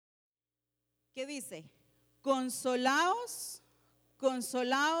¿Qué dice? Consolaos,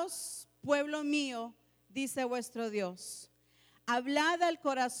 consolaos, pueblo mío, dice vuestro Dios. Hablad al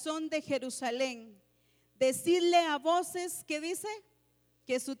corazón de Jerusalén. Decidle a voces, ¿qué dice?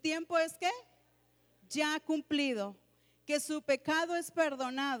 Que su tiempo es ¿qué? Ya cumplido. Que su pecado es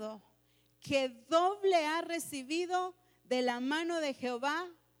perdonado. Que doble ha recibido de la mano de Jehová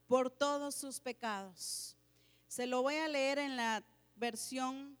por todos sus pecados. Se lo voy a leer en la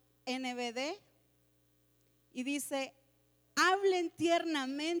versión NBD y dice: hablen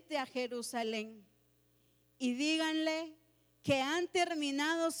tiernamente a Jerusalén y díganle que han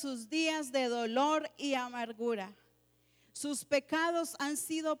terminado sus días de dolor y amargura. Sus pecados han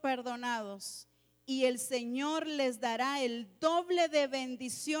sido perdonados y el Señor les dará el doble de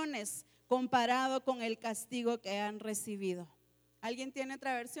bendiciones comparado con el castigo que han recibido. ¿Alguien tiene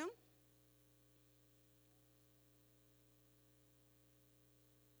otra versión?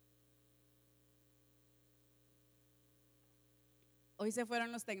 Hoy se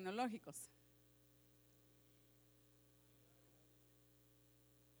fueron los tecnológicos.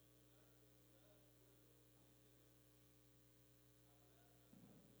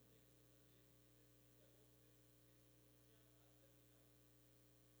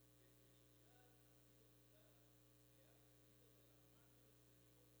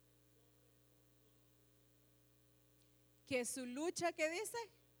 Que su lucha, ¿qué dice?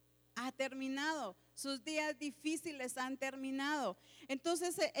 Ha terminado. Sus días difíciles han terminado.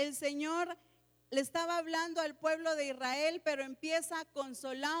 Entonces el Señor le estaba hablando al pueblo de Israel, pero empieza: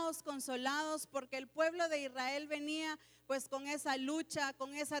 consolaos, consolados, porque el pueblo de Israel venía pues con esa lucha,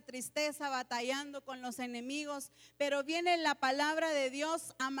 con esa tristeza, batallando con los enemigos, pero viene la palabra de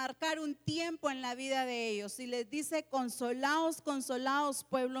Dios a marcar un tiempo en la vida de ellos y les dice: consolaos, consolaos,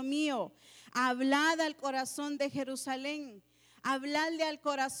 pueblo mío, hablad al corazón de Jerusalén. Hablarle al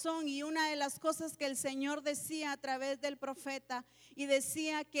corazón. Y una de las cosas que el Señor decía a través del profeta, y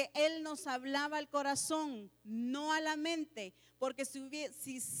decía que Él nos hablaba al corazón, no a la mente, porque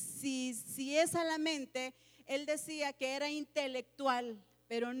si es a la mente, Él decía que era intelectual,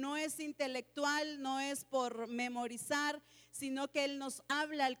 pero no es intelectual, no es por memorizar, sino que Él nos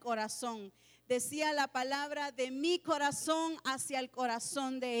habla al corazón. Decía la palabra: de mi corazón hacia el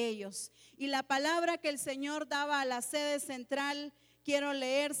corazón de ellos. Y la palabra que el Señor daba a la sede central, quiero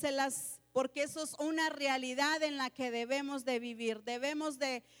leérselas porque eso es una realidad en la que debemos de vivir. Debemos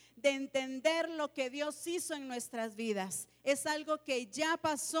de entender lo que Dios hizo en nuestras vidas. Es algo que ya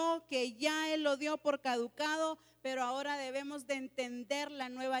pasó, que ya Él lo dio por caducado, pero ahora debemos de entender la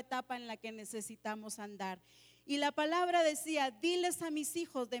nueva etapa en la que necesitamos andar. Y la palabra decía: diles a mis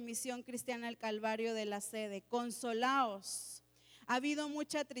hijos de Misión Cristiana El Calvario de la sede, consolaos. Ha habido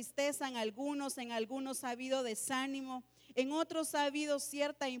mucha tristeza en algunos ha habido desánimo, en otros ha habido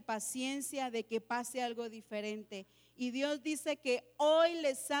cierta impaciencia de que pase algo diferente. Y Dios dice que hoy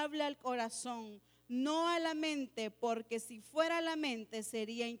les habla al corazón, no a la mente, porque si fuera a la mente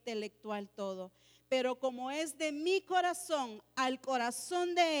sería intelectual todo. Pero como es de mi corazón al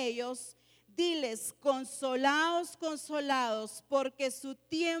corazón de ellos, diles: consolaos, consolados, porque su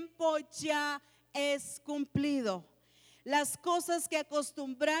tiempo ya es cumplido. Las cosas que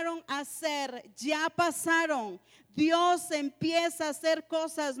acostumbraron a hacer ya pasaron. Dios empieza a hacer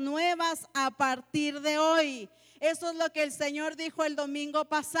cosas nuevas a partir de hoy. Eso es lo que el Señor dijo el domingo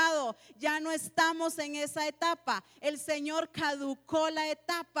pasado. Ya no estamos en esa etapa. El Señor caducó la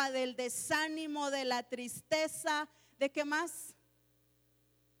etapa del desánimo, de la tristeza. ¿De qué más?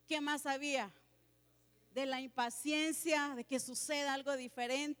 ¿Qué más había? De la impaciencia, de que suceda algo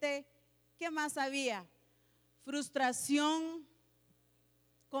diferente. ¿Qué más había? Frustración,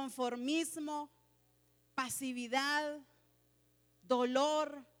 conformismo, pasividad,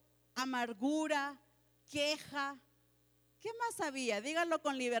 dolor, amargura, queja. ¿Qué más había? Díganlo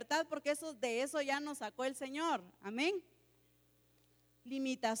con libertad, porque de eso ya nos sacó el Señor. Amén.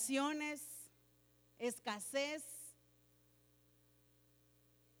 Limitaciones, escasez,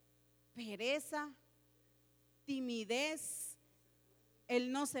 pereza, timidez,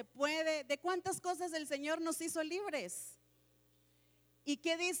 el no se puede. ¿De cuántas cosas el Señor nos hizo libres? ¿Y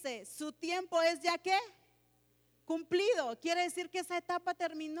qué dice? Su tiempo es ya ¿qué? Cumplido. Quiere decir que esa etapa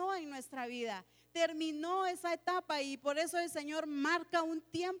terminó en nuestra vida. Terminó esa etapa y por eso el Señor marca un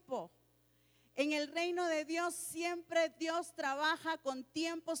tiempo. En el reino de Dios siempre Dios trabaja con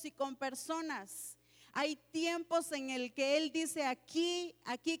tiempos y con personas. Hay tiempos en el que Él dice: aquí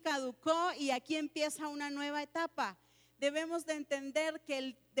caducó y aquí empieza una nueva etapa. Debemos de entender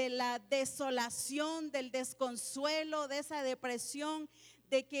que de la desolación, del desconsuelo, de esa depresión,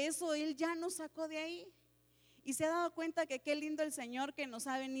 de que eso Él ya nos sacó de ahí. Y se ha dado cuenta que qué lindo el Señor que nos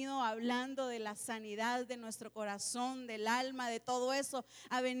ha venido hablando de la sanidad de nuestro corazón, del alma, de todo eso.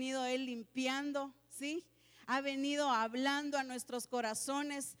 Ha venido Él limpiando, ¿sí? Ha venido hablando a nuestros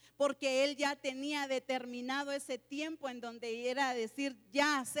corazones porque Él ya tenía determinado ese tiempo en donde era decir,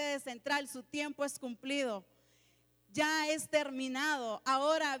 ya, sede central, su tiempo es cumplido. Ya es terminado.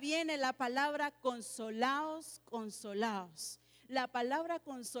 Ahora viene la palabra consolaos, consolaos. La palabra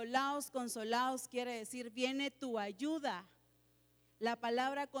consolaos, consolaos quiere decir viene tu ayuda. La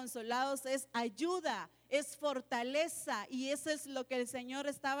palabra consolaos es ayuda, es fortaleza, y eso es lo que el Señor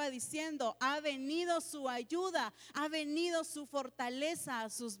estaba diciendo. Ha venido su ayuda, ha venido su fortaleza a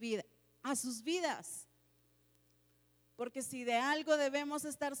sus vidas. Porque si de algo debemos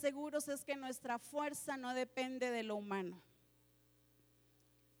estar seguros es que nuestra fuerza no depende de lo humano.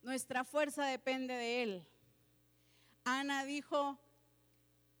 Nuestra fuerza depende de Él. Ana dijo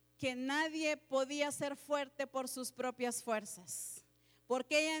que nadie podía ser fuerte por sus propias fuerzas,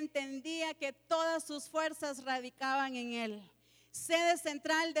 porque ella entendía que todas sus fuerzas radicaban en Él. Sede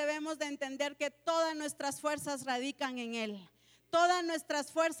central, debemos de entender que todas nuestras fuerzas radican en Él. Todas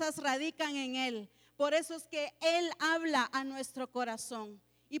nuestras fuerzas radican en Él. Por eso es que Él habla a nuestro corazón.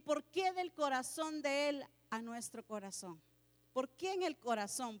 ¿Y por qué del corazón de Él a nuestro corazón? ¿Por qué en el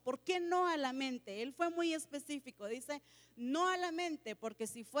corazón? ¿Por qué no a la mente? Él fue muy específico, dice, no a la mente, porque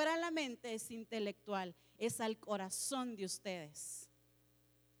si fuera a la mente es intelectual, es al corazón de ustedes.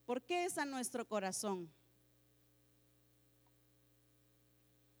 ¿Por qué es a nuestro corazón?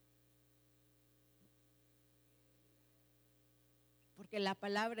 Porque la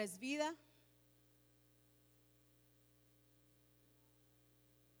palabra es vida.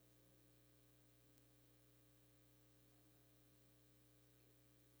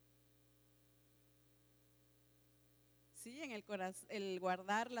 Sí, en el corazón, el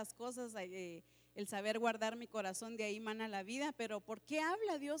guardar las cosas, el saber guardar mi corazón, de ahí mana la vida. Pero ¿por qué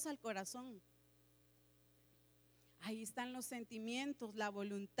habla Dios al corazón? Ahí están los sentimientos, la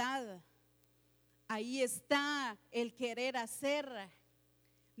voluntad. Ahí está el querer hacer.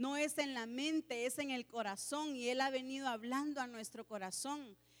 No es en la mente, es en el corazón, y Él ha venido hablando a nuestro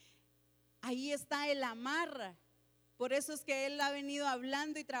corazón. Ahí está el amar. Por eso es que Él ha venido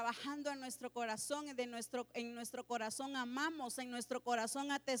hablando y trabajando en nuestro corazón. En nuestro corazón amamos, en nuestro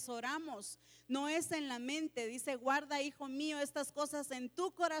corazón atesoramos. No es en la mente. Dice, guarda, hijo mío, estas cosas en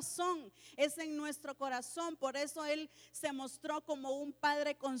tu corazón. Es en nuestro corazón. Por eso Él se mostró como un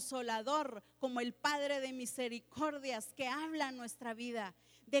Padre consolador, como el Padre de misericordias que habla a nuestra vida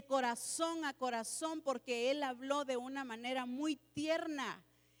de corazón a corazón, porque Él habló de una manera muy tierna.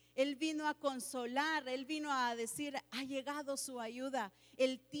 Él vino a consolar, Él vino a decir, ha llegado su ayuda.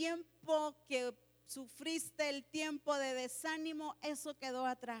 El tiempo que sufriste, el tiempo de desánimo, eso quedó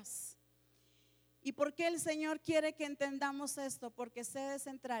atrás. ¿Y por qué el Señor quiere que entendamos esto? Porque sede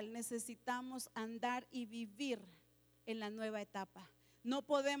central, necesitamos andar y vivir en la nueva etapa. No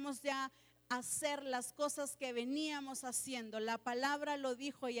podemos ya hacer las cosas que veníamos haciendo. La palabra lo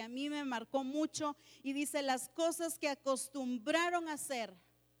dijo y a mí me marcó mucho, y dice, las cosas que acostumbraron a hacer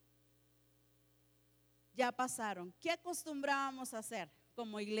ya pasaron. ¿Qué acostumbrábamos a hacer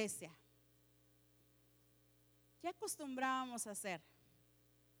como iglesia? ¿Qué acostumbrábamos a hacer?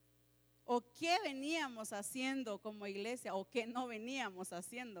 ¿O qué veníamos haciendo como iglesia? ¿O qué no veníamos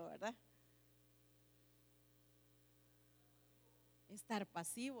haciendo, verdad? Estar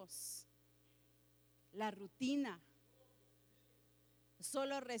pasivos. La rutina.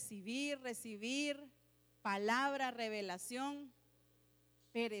 Solo recibir palabra, revelación.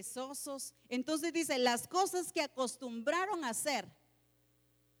 Perezosos. Entonces dice, las cosas que acostumbraron a hacer.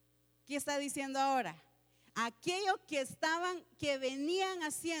 ¿Qué está diciendo ahora? Aquello que venían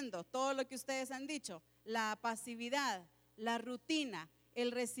haciendo, todo lo que ustedes han dicho, la pasividad, la rutina,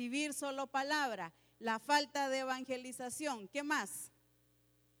 el recibir solo palabra, la falta de evangelización, ¿qué más?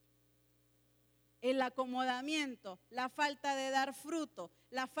 El acomodamiento, la falta de dar fruto,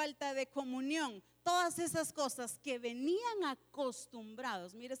 la falta de comunión. Todas esas cosas que venían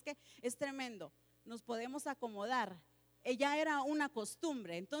acostumbrados. Mire, es que es tremendo. Nos podemos acomodar. Ya era una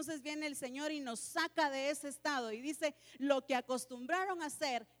costumbre. Entonces viene el Señor y nos saca de ese estado y dice, lo que acostumbraron a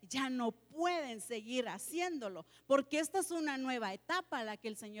hacer ya no pueden seguir haciéndolo, porque esta es una nueva etapa a la que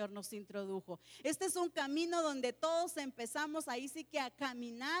el Señor nos introdujo. Este es un camino donde todos empezamos ahí sí que a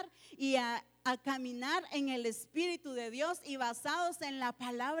caminar y a caminar en el Espíritu de Dios y basados en la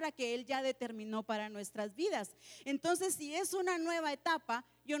palabra que Él ya determinó para nuestras vidas. Entonces, si es una nueva etapa,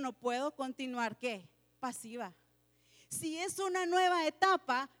 yo no puedo continuar, ¿qué? Pasiva. Si es una nueva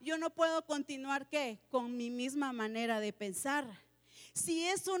etapa, yo no puedo continuar, ¿qué? Con mi misma manera de pensar. Si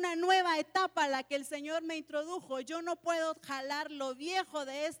es una nueva etapa a la que el Señor me introdujo, yo no puedo jalar lo viejo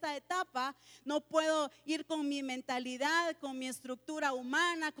de esta etapa, no puedo ir con mi mentalidad, con mi estructura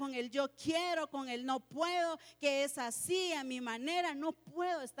humana, con el yo quiero, con el no puedo, que es así a mi manera. No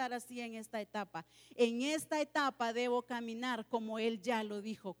puedo estar así en esta etapa. En esta etapa debo caminar como Él ya lo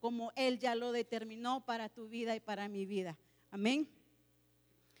dijo, como Él ya lo determinó para tu vida y para mi vida. Amén.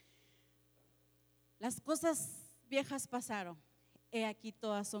 Las cosas viejas pasaron. He aquí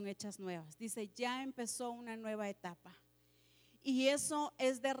todas son hechas nuevas. Dice, ya empezó una nueva etapa. Y eso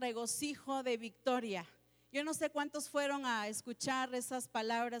es de regocijo, de victoria. Yo no sé cuántos fueron a escuchar esas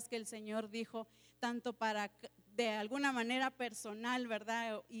palabras que el Señor dijo, tanto para de alguna manera personal,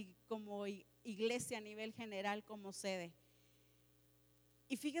 ¿verdad? Y como iglesia a nivel general, como sede.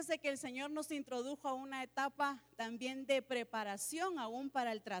 Y fíjese que el Señor nos introdujo a una etapa también de preparación aún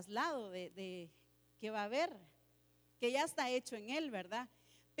para el traslado que va a haber, que ya está hecho en Él, ¿verdad?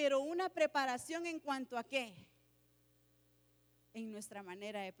 Pero una preparación en cuanto a ¿qué? En nuestra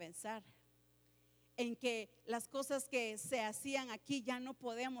manera de pensar, en que las cosas que se hacían aquí ya no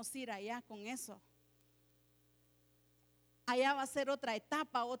podemos ir allá con eso. Allá va a ser otra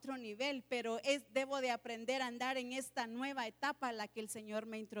etapa, otro nivel, pero debo de aprender a andar en esta nueva etapa a la que el Señor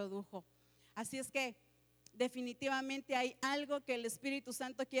me introdujo. Así es que definitivamente hay algo que el Espíritu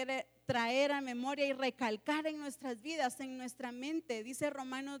Santo quiere traer a memoria y recalcar en nuestras vidas, en nuestra mente. Dice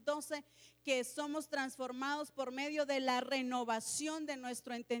Romanos 12 que somos transformados por medio de la renovación de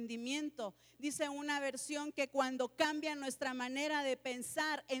nuestro entendimiento. Dice una versión que cuando cambia nuestra manera de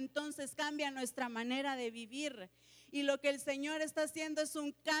pensar, entonces cambia nuestra manera de vivir. Y lo que el Señor está haciendo es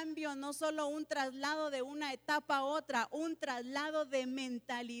un cambio, no solo un traslado de una etapa a otra, un traslado de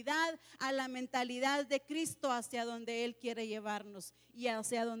mentalidad a la mentalidad de Cristo hacia donde Él quiere llevarnos y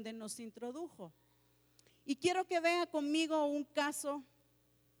hacia donde nos introdujo. Y quiero que vea conmigo un caso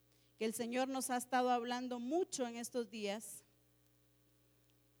que el Señor nos ha estado hablando mucho en estos días.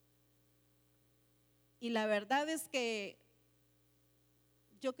 Y la verdad es que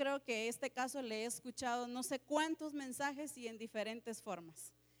yo creo que este caso le he escuchado no sé cuántos mensajes y en diferentes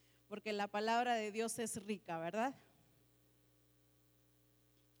formas, porque la palabra de Dios es rica, ¿verdad?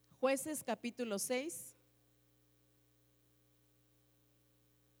 Jueces capítulo 6.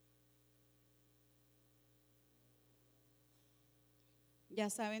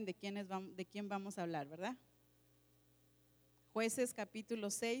 Ya saben de quién vamos a hablar, ¿verdad? Jueces capítulo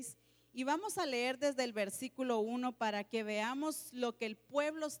 6. Y vamos a leer desde el versículo 1 para que veamos lo que el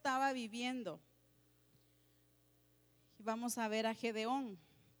pueblo estaba viviendo. Vamos a ver a Gedeón,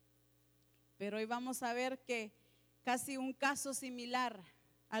 pero hoy vamos a ver que casi un caso similar,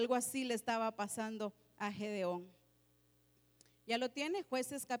 algo así le estaba pasando a Gedeón. ¿Ya lo tiene?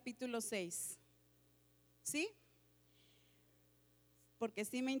 Jueces capítulo 6. ¿Sí? Porque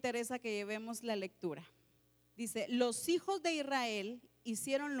sí me interesa que llevemos la lectura. Dice, los hijos de Israel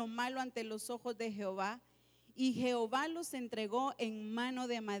hicieron lo malo ante los ojos de Jehová, y Jehová los entregó en mano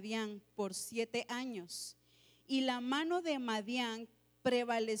de Madián por 7 años. Y la mano de Madián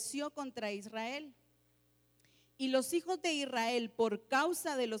prevaleció contra Israel. Y los hijos de Israel, por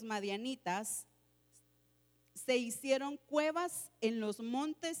causa de los madianitas, se hicieron cuevas en los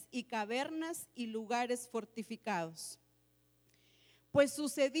montes y cavernas y lugares fortificados. Pues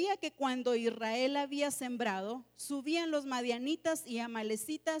sucedía que cuando Israel había sembrado, subían los madianitas y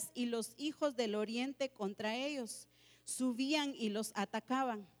amalecitas y los hijos del oriente contra ellos. Subían y los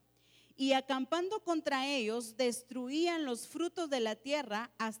atacaban. Y acampando contra ellos, destruían los frutos de la tierra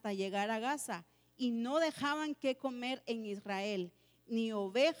hasta llegar a Gaza. Y no dejaban que comer en Israel, ni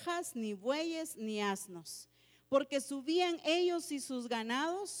ovejas, ni bueyes, ni asnos. Porque subían ellos y sus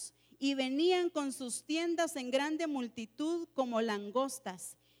ganados, y venían con sus tiendas en grande multitud como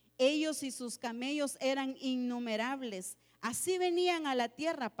langostas. Ellos y sus camellos eran innumerables. Así venían a la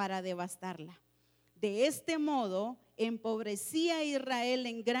tierra para devastarla. De este modo empobrecía Israel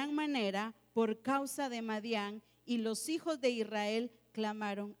en gran manera por causa de Madián, y los hijos de Israel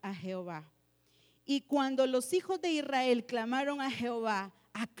clamaron a Jehová. Y cuando los hijos de Israel clamaron a Jehová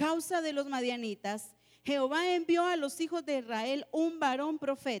a causa de los madianitas, Jehová envió a los hijos de Israel un varón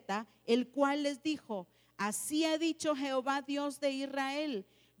profeta, el cual les dijo: así ha dicho Jehová, Dios de Israel: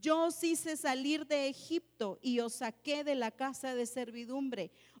 yo os hice salir de Egipto y os saqué de la casa de servidumbre.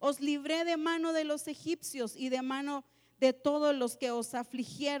 Os libré de mano de los egipcios y de mano de todos los que os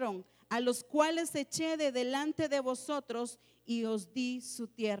afligieron, a los cuales eché de delante de vosotros y os di su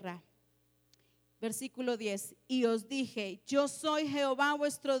tierra. Versículo 10. Y os dije: yo soy Jehová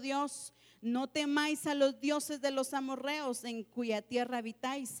vuestro Dios. No temáis a los dioses de los amorreos en cuya tierra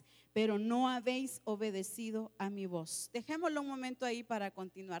habitáis, pero no habéis obedecido a mi voz. Dejémoslo un momento ahí para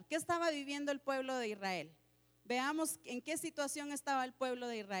continuar. ¿Qué estaba viviendo el pueblo de Israel? Veamos en qué situación estaba el pueblo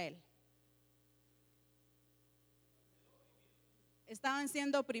de Israel. Estaban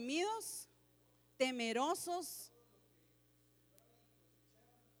siendo oprimidos, temerosos.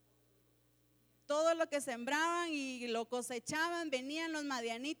 Todo lo que sembraban y lo cosechaban, venían los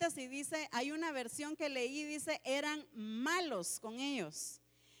madianitas y dice, hay una versión que leí, dice, eran malos con ellos,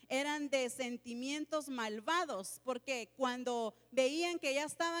 eran de sentimientos malvados, porque cuando veían que ya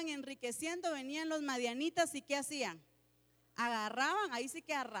estaban enriqueciendo, venían los madianitas y ¿qué hacían? Agarraban, ahí sí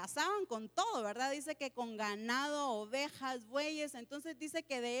que arrasaban con todo, ¿verdad? Dice que con ganado, ovejas, bueyes. Entonces dice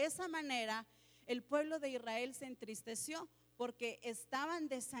que de esa manera el pueblo de Israel se entristeció, porque estaban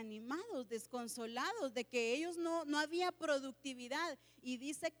desanimados, desconsolados de que ellos no había productividad, y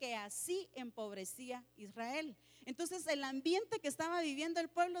dice que así empobrecía Israel. Entonces el ambiente que estaba viviendo el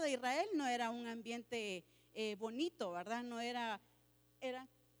pueblo de Israel no era un ambiente bonito, ¿verdad? No era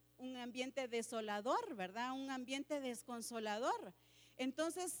un ambiente desolador, ¿verdad? Un ambiente desconsolador.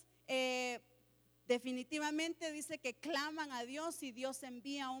 Entonces definitivamente dice que claman a Dios y Dios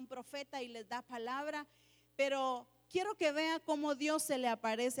envía a un profeta y les da palabra, pero quiero que vea cómo Dios se le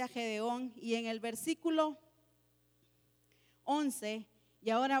aparece a Gedeón, y en el versículo 11, y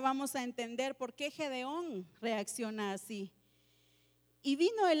ahora vamos a entender por qué Gedeón reacciona así. Y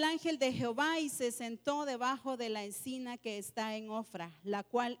vino el ángel de Jehová y se sentó debajo de la encina que está en Ofra, la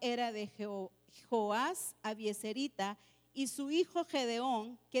cual era de Joás Abieserita, y su hijo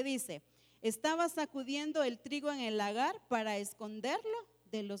Gedeón, que dice, estaba sacudiendo el trigo en el lagar para esconderlo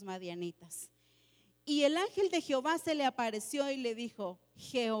de los madianitas. Y el ángel de Jehová se le apareció y le dijo,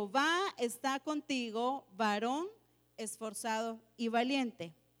 Jehová está contigo, varón esforzado y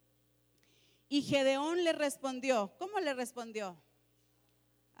valiente. Y Gedeón le respondió, ¿cómo le respondió?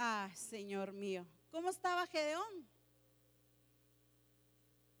 Ah, Señor mío, ¿cómo estaba Gedeón?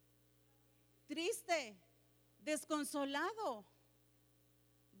 Triste, desconsolado,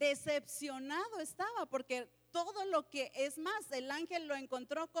 decepcionado estaba, porque todo lo que es más, el ángel lo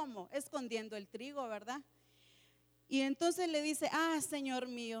encontró como escondiendo el trigo, ¿verdad? Y entonces le dice, ah, Señor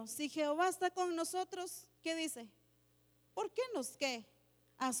mío, si Jehová está con nosotros, ¿qué dice? ¿Por qué nos qué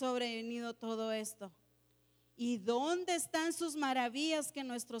ha sobrevenido todo esto? ¿Y dónde están sus maravillas que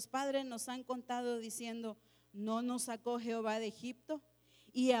nuestros padres nos han contado diciendo, no nos sacó Jehová de Egipto?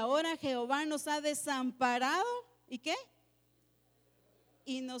 Y ahora Jehová nos ha desamparado, ¿y qué?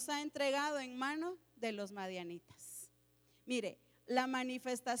 Y nos ha entregado en mano de los madianitas. Mire, la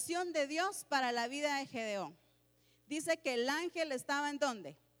manifestación de Dios para la vida de Gedeón. Dice que el ángel estaba ¿en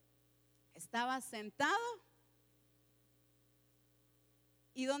dónde? Estaba sentado.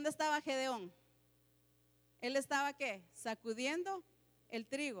 ¿Y dónde estaba Gedeón? Él estaba ¿qué? Sacudiendo el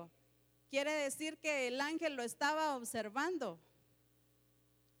trigo. Quiere decir que el ángel lo estaba observando.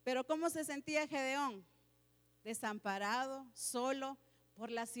 Pero ¿cómo se sentía Gedeón? Desamparado, solo, por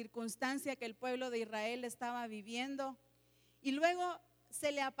la circunstancia que el pueblo de Israel estaba viviendo. Y luego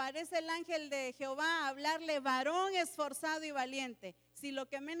se le aparece el ángel de Jehová a hablarle, varón esforzado y valiente. Si lo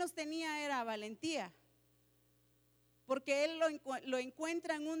que menos tenía era valentía, porque él lo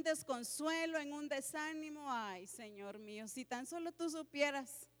encuentra en un desconsuelo, en un desánimo. Ay, Señor mío, si tan solo tú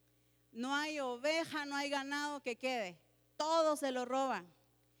supieras, no hay oveja, no hay ganado que quede, todo se lo roban.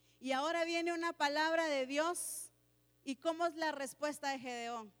 Y ahora viene una palabra de Dios. ¿Y cómo es la respuesta de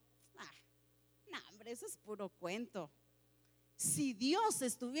Gedeón? No, hombre, eso es puro cuento. Si Dios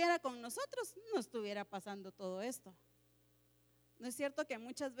estuviera con nosotros, no estuviera pasando todo esto. ¿No es cierto que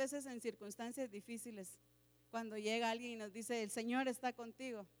muchas veces en circunstancias difíciles, cuando llega alguien y nos dice, el Señor está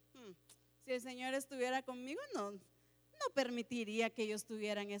contigo? Si el Señor estuviera conmigo, no permitiría que yo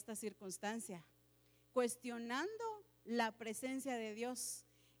estuviera en esta circunstancia. Cuestionando la presencia de Dios,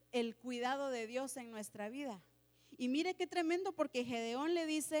 el cuidado de Dios en nuestra vida. Y mire qué tremendo, porque Gedeón le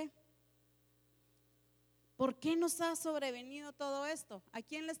dice, ¿por qué nos ha sobrevenido todo esto? ¿A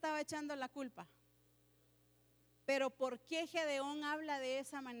quién le estaba echando la culpa? Pero ¿por qué Gedeón habla de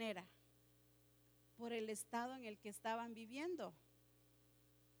esa manera? Por el estado en el que estaban viviendo.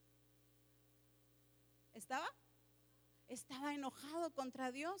 Estaba enojado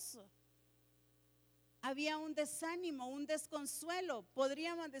contra Dios. Había un desánimo, un desconsuelo.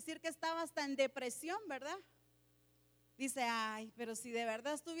 Podríamos decir que estaba hasta en depresión, ¿verdad? Dice, ay, pero si de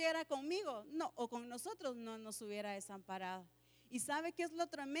verdad estuviera conmigo, no, o con nosotros, no nos hubiera desamparado. Y ¿sabe qué es lo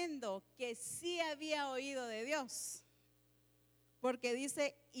tremendo? Que sí había oído de Dios. Porque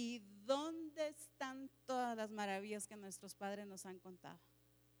dice, ¿y dónde están todas las maravillas que nuestros padres nos han contado?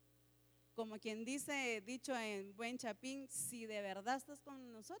 como quien dice, dicho en buen chapín, si de verdad estás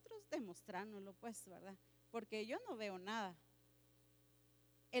con nosotros, demostránoslo pues, ¿verdad? Porque yo no veo nada.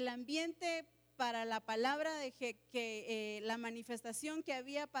 El ambiente para la palabra de la manifestación que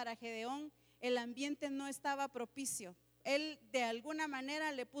había para Gedeón, el ambiente no estaba propicio. Él de alguna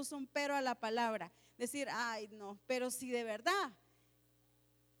manera le puso un pero a la palabra, decir, ay no, pero si de verdad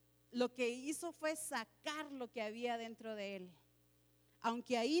lo que hizo fue sacar lo que había dentro de él.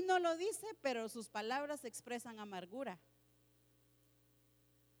 Aunque ahí no lo dice, pero sus palabras expresan amargura.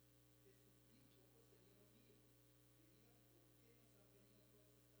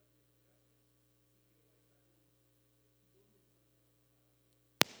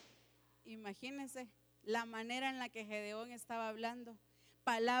 Imagínense la manera en la que Gedeón estaba hablando,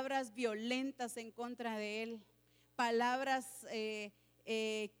 palabras violentas en contra de él, palabras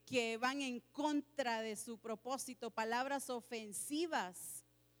que van en contra de su propósito, palabras ofensivas,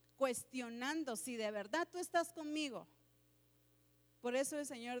 cuestionando si de verdad tú estás conmigo. Por eso el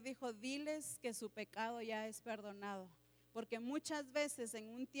Señor dijo, diles que su pecado ya es perdonado, porque muchas veces en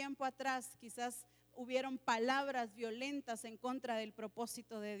un tiempo atrás quizás hubieron palabras violentas en contra del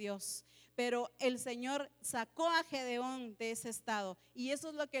propósito de Dios, pero el Señor sacó a Gedeón de ese estado, y eso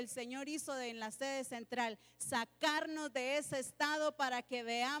es lo que el Señor hizo en la sede central, sacarnos de ese estado para que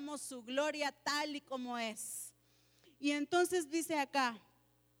veamos su gloria tal y como es. Y entonces dice acá,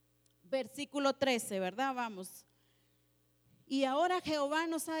 versículo 13, ¿verdad? Vamos. Y ahora Jehová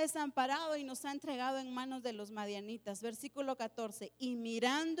nos ha desamparado y nos ha entregado en manos de los madianitas. Versículo 14. Y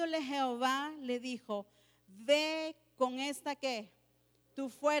mirándole Jehová le dijo, ve con esta ¿qué? Tu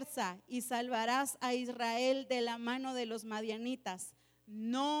fuerza y salvarás a Israel de la mano de los madianitas.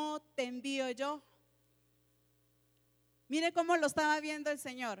 ¿No te envío yo? Mire cómo lo estaba viendo el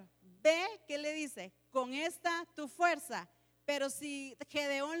Señor. Ve, ¿qué le dice? Con esta tu fuerza. Pero si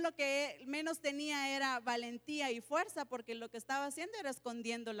Gedeón lo que menos tenía era valentía y fuerza, porque lo que estaba haciendo era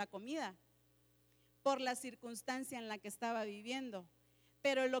escondiendo la comida por la circunstancia en la que estaba viviendo.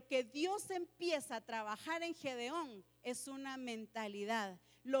 Pero lo que Dios empieza a trabajar en Gedeón es una mentalidad.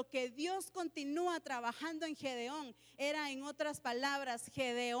 Lo que Dios continúa trabajando en Gedeón era, en otras palabras,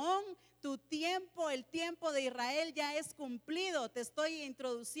 Gedeón, tu tiempo, el tiempo de Israel ya es cumplido. Te estoy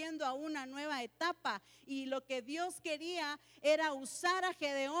introduciendo a una nueva etapa. Y lo que Dios quería era usar a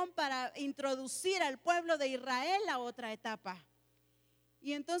Gedeón para introducir al pueblo de Israel a otra etapa.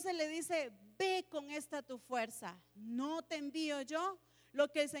 Y entonces le dice, ve con esta tu fuerza, ¿no te envío yo? Lo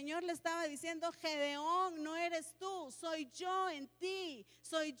que el Señor le estaba diciendo, Gedeón, no eres tú, soy yo en ti,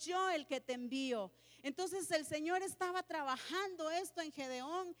 soy yo el que te envío. Entonces el Señor estaba trabajando esto en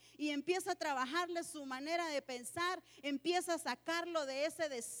Gedeón y empieza a trabajarle su manera de pensar, empieza a sacarlo de ese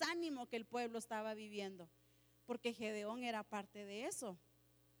desánimo que el pueblo estaba viviendo, porque Gedeón era parte de eso.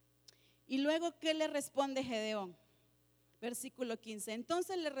 Y luego, ¿qué le responde Gedeón? Versículo 15.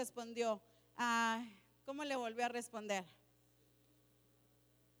 Entonces le respondió, ¿cómo le volvió a responder?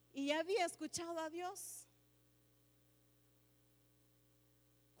 Y ya había escuchado a Dios.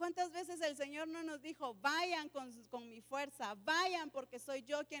 ¿Cuántas veces el Señor no nos dijo, vayan con mi fuerza, vayan porque soy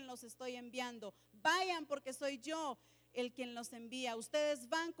yo quien los estoy enviando, vayan porque soy yo el quien los envía, ustedes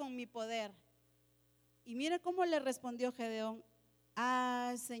van con mi poder? Y mire cómo le respondió Gedeón,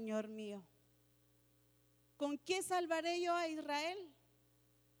 Señor mío, ¿con qué salvaré yo a Israel?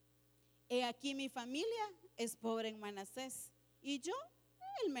 He aquí mi familia es pobre en Manasés y yo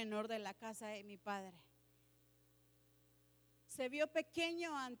el menor de la casa de mi padre. Se vio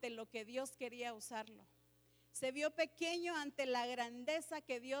pequeño ante lo que Dios quería usarlo. Se vio pequeño ante la grandeza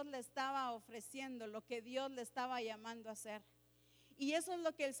que Dios le estaba ofreciendo, lo que Dios le estaba llamando a hacer. Y eso es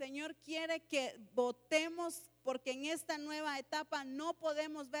lo que el Señor quiere que votemos, porque en esta nueva etapa no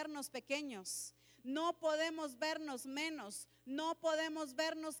podemos vernos pequeños. No podemos vernos menos, no podemos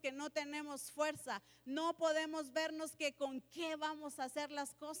vernos que no tenemos fuerza, no podemos vernos que con qué vamos a hacer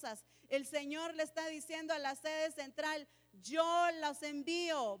las cosas. El Señor le está diciendo a la sede central, yo los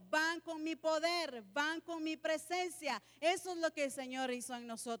envío, van con mi poder, van con mi presencia. Eso es lo que el Señor hizo en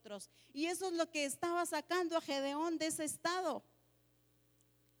nosotros. Y eso es lo que estaba sacando a Gedeón de ese estado.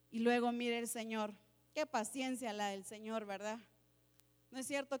 Y luego mire el Señor, qué paciencia la del Señor, ¿verdad? ¿No es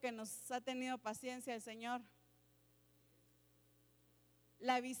cierto que nos ha tenido paciencia el Señor?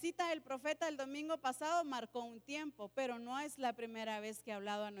 La visita del profeta el domingo pasado marcó un tiempo, pero no es la primera vez que ha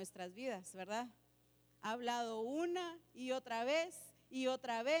hablado a nuestras vidas, ¿verdad? Ha hablado una y otra vez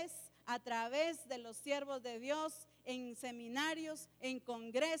a través de los siervos de Dios, en seminarios, en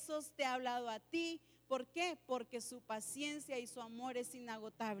congresos, te ha hablado a ti. ¿Por qué? Porque su paciencia y su amor es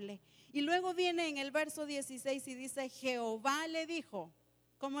inagotable. Y luego viene en el verso 16 y dice, Jehová le dijo,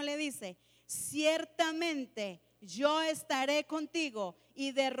 ¿Cómo le dice? Ciertamente yo estaré contigo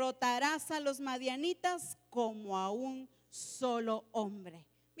y derrotarás a los madianitas como a un solo hombre.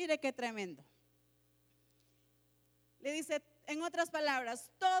 Mire qué tremendo. Le dice, en otras palabras,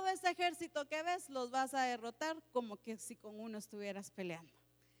 todo ese ejército que ves los vas a derrotar como que si con uno estuvieras peleando.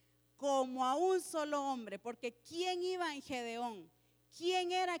 Como a un solo hombre, porque ¿quién iba en Gedeón?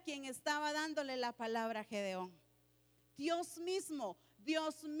 ¿Quién era quien estaba dándole la palabra a Gedeón? Dios mismo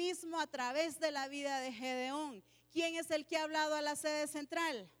a través de la vida de Gedeón. ¿Quién es el que ha hablado a la sede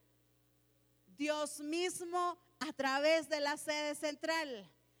central? Dios mismo a través de la sede central,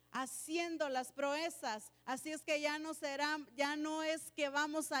 haciendo las proezas. Así es que ya no es que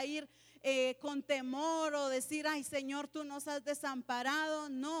vamos a ir con temor o decir, ay Señor, tú nos has desamparado.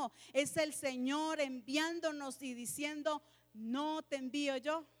 No, es el Señor enviándonos y diciendo, no te envío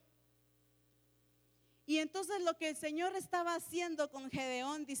yo. Y entonces lo que el Señor estaba haciendo con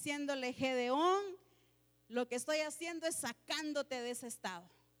Gedeón, diciéndole, Gedeón, lo que estoy haciendo es sacándote de ese estado,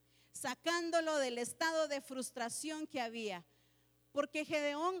 sacándolo del estado de frustración que había, porque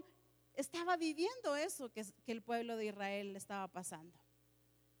Gedeón estaba viviendo eso que el pueblo de Israel le estaba pasando.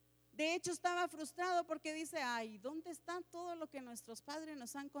 De hecho estaba frustrado porque dice, ay, ¿dónde está todo lo que nuestros padres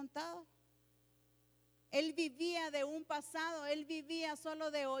nos han contado? Él vivía de un pasado, él vivía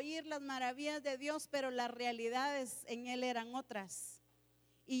solo de oír las maravillas de Dios, pero las realidades en él eran otras.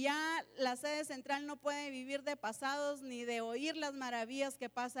 Y ya la sede central no puede vivir de pasados ni de oír las maravillas que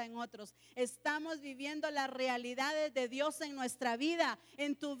pasa en otros. Estamos viviendo las realidades de Dios en nuestra vida,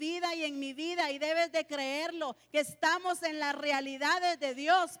 en tu vida y en mi vida, y debes de creerlo, que estamos en las realidades de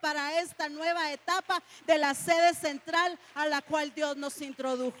Dios para esta nueva etapa de la sede central a la cual Dios nos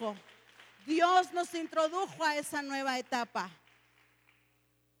introdujo. Dios nos introdujo a esa nueva etapa.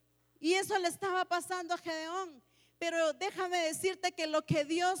 Y eso le estaba pasando a Gedeón. Pero déjame decirte que lo que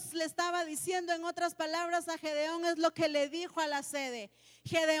Dios le estaba diciendo en otras palabras a Gedeón es lo que le dijo a la sede.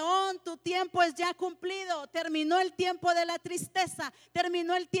 Gedeón, tu tiempo es ya cumplido. Terminó el tiempo de la tristeza,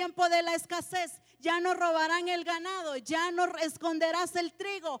 terminó el tiempo de la escasez. Ya no robarán el ganado, ya no esconderás el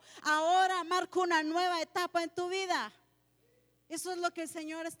trigo. Ahora marca una nueva etapa en tu vida. Eso es lo que el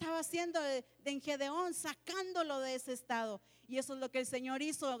Señor estaba haciendo en Gedeón, sacándolo de ese estado. Y eso es lo que el Señor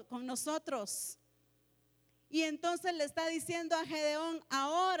hizo con nosotros. Y entonces le está diciendo a Gedeón,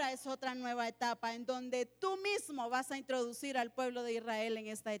 ahora es otra nueva etapa en donde tú mismo vas a introducir al pueblo de Israel en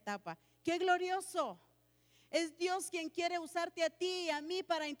esta etapa. ¡Qué glorioso! Es Dios quien quiere usarte a ti y a mí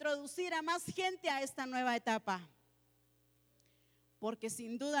para introducir a más gente a esta nueva etapa. Porque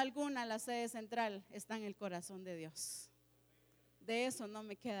sin duda alguna la sede central está en el corazón de Dios. De eso no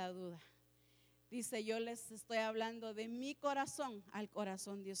me queda duda. Dice, yo les estoy hablando de mi corazón al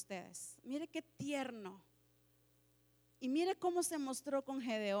corazón de ustedes. Mire qué tierno. Y mire cómo se mostró con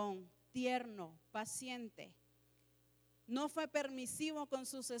Gedeón, tierno, paciente. No fue permisivo con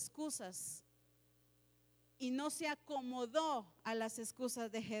sus excusas y no se acomodó a las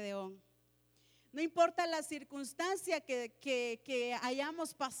excusas de Gedeón. No importa la circunstancia que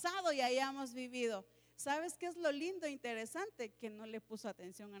hayamos pasado y hayamos vivido. ¿Sabes qué es lo lindo e interesante? Que no le puso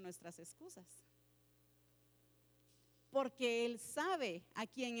atención a nuestras excusas. Porque él sabe a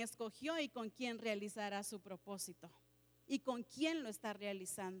quién escogió y con quién realizará su propósito. Y con quién lo está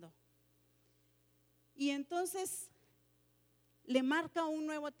realizando. Y entonces le marca un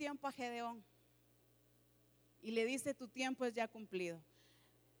nuevo tiempo a Gedeón. Y le dice, tu tiempo es ya cumplido.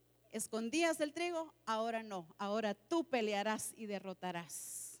 Escondías el trigo, ahora no. Ahora tú pelearás y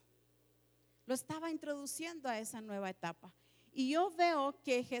derrotarás. Lo estaba introduciendo a esa nueva etapa. Y yo veo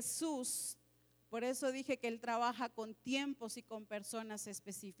que Jesús, por eso dije que Él trabaja con tiempos y con personas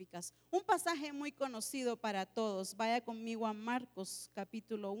específicas. Un pasaje muy conocido para todos. Vaya conmigo a Marcos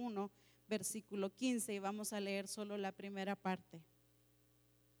capítulo 1, versículo 15 y vamos a leer solo la primera parte.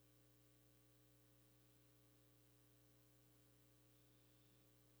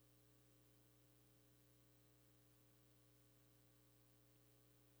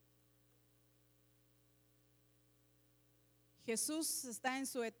 Jesús está en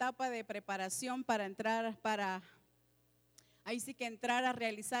su etapa de preparación para entrar, ahí sí que entrar a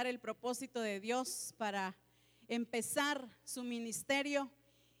realizar el propósito de Dios, para empezar su ministerio.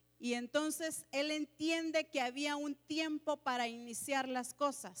 Y entonces Él entiende que había un tiempo para iniciar las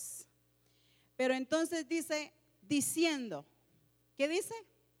cosas. Pero entonces dice, diciendo, ¿qué dice?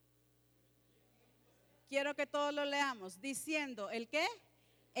 Quiero que todos lo leamos. Diciendo, ¿el qué?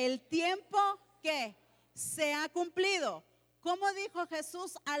 El tiempo que se ha cumplido. ¿Cómo dijo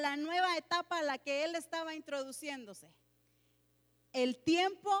Jesús a la nueva etapa a la que Él estaba introduciéndose? El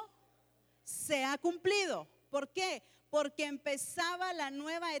tiempo se ha cumplido. ¿Por qué? porque empezaba la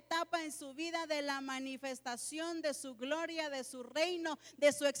nueva etapa en su vida de la manifestación de su gloria, de su reino,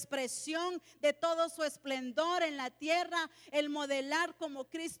 de su expresión, de todo su esplendor en la tierra, el modelar como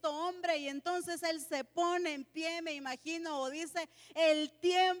Cristo hombre. Y entonces él se pone en pie, me imagino, o dice: el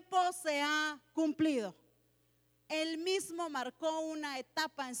tiempo se ha cumplido. Él mismo marcó una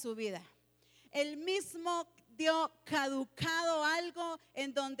etapa en su vida. Él mismo dio caducado algo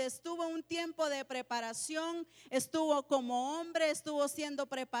en donde estuvo un tiempo de preparación, estuvo como hombre, estuvo siendo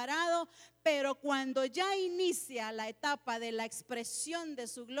preparado, pero cuando ya inicia la etapa de la expresión de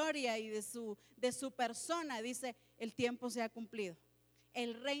su gloria y de su persona, dice: el tiempo se ha cumplido,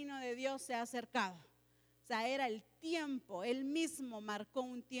 el reino de Dios se ha acercado. O sea, era el tiempo, él mismo marcó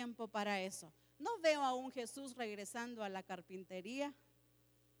un tiempo para eso. No veo a un Jesús regresando a la carpintería.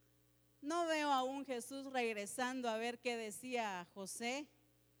 No veo a un Jesús regresando a ver qué decía José.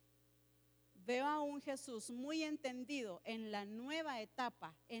 Veo a un Jesús muy entendido en la nueva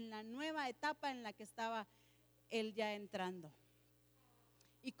etapa en la que estaba él ya entrando.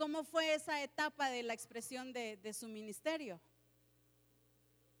 ¿Y cómo fue esa etapa de la expresión de su ministerio?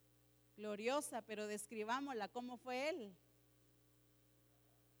 Gloriosa, pero describámosla. ¿Cómo fue él?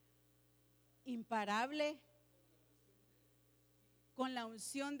 Imparable, con la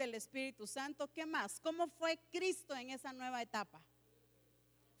unción del Espíritu Santo. ¿Qué más? ¿Cómo fue Cristo en esa nueva etapa?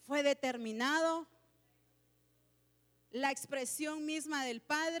 Fue determinado, la expresión misma del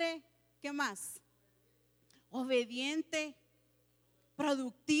Padre. ¿Qué más? Obediente,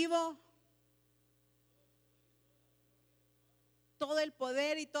 productivo, todo el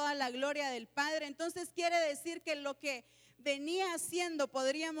poder y toda la gloria del Padre. Entonces quiere decir que lo que venía haciendo,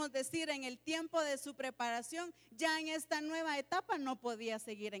 podríamos decir, en el tiempo de su preparación, ya en esta nueva etapa no podía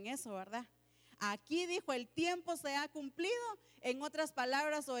seguir en eso, ¿verdad? Aquí dijo: el tiempo se ha cumplido. En otras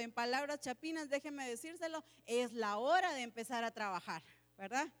palabras, o en palabras chapinas, déjeme decírselo, es la hora de empezar a trabajar,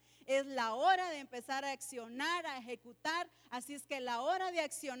 ¿verdad? Es la hora de empezar a accionar, a ejecutar. Así es que la hora de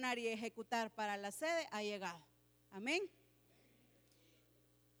accionar y ejecutar para la sede ha llegado. Amén.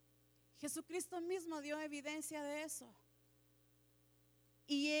 Jesucristo mismo dio evidencia de eso.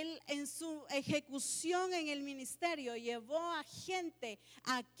 Y él, en su ejecución en el ministerio, llevó a gente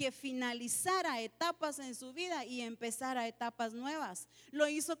a que finalizara etapas en su vida y empezara etapas nuevas. Lo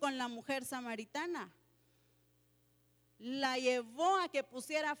hizo con la mujer samaritana. La llevó a que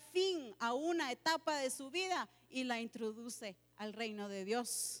pusiera fin a una etapa de su vida y la introduce al reino de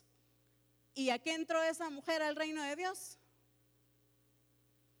Dios. ¿Y a qué entró esa mujer al reino de Dios?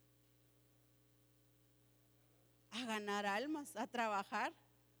 A ganar almas, a trabajar.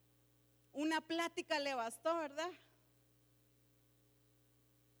 Una plática le bastó, ¿verdad?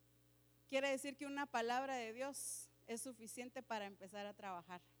 Quiere decir que una palabra de Dios es suficiente para empezar a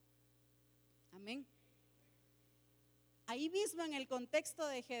trabajar. Amén. Ahí mismo en el contexto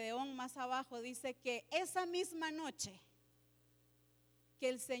de Gedeón, más abajo, dice que esa misma noche que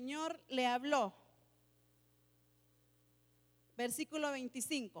el Señor le habló, versículo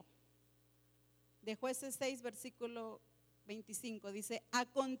 25 de Jueces 6, versículo 25, dice: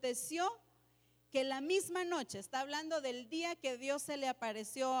 aconteció que la misma noche, está hablando del día que Dios se le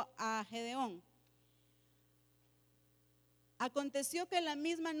apareció a Gedeón. Aconteció que la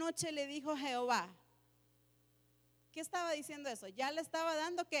misma noche le dijo Jehová. ¿Qué estaba diciendo eso? Ya le estaba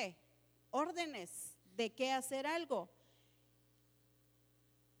dando ¿qué? Órdenes de qué hacer algo.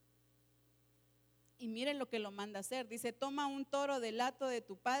 Y miren lo que lo manda a hacer. Dice: toma un toro del hato de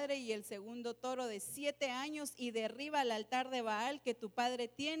tu padre y el segundo toro de 7 años y derriba el altar de Baal que tu padre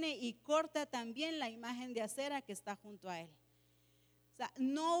tiene y corta también la imagen de acera que está junto a él. O sea,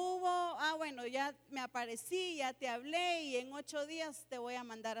 no hubo, bueno, ya me aparecí, ya te hablé y en 8 días te voy a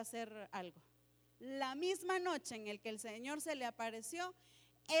mandar a hacer algo. La misma noche en el que el Señor se le apareció,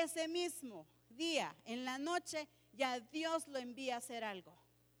 ese mismo día, en la noche, ya Dios lo envía a hacer algo.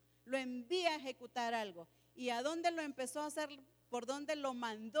 Lo envía a ejecutar algo. ¿Y a dónde lo empezó a hacer? ¿Por dónde lo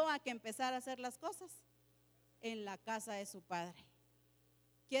mandó a que empezara a hacer las cosas? En la casa de su padre.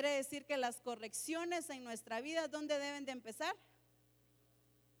 Quiere decir que las correcciones en nuestra vida, ¿dónde deben de empezar?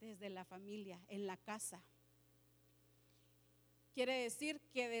 Desde la familia, en la casa. Quiere decir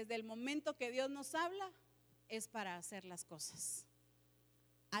que desde el momento que Dios nos habla, es para hacer las cosas.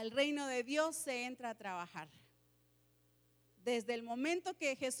 Al reino de Dios se entra a trabajar. Desde el momento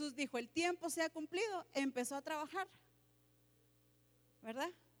que Jesús dijo: el tiempo se ha cumplido, empezó a trabajar, ¿verdad?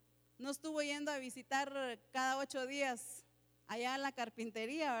 No estuvo yendo a visitar cada 8 días allá en la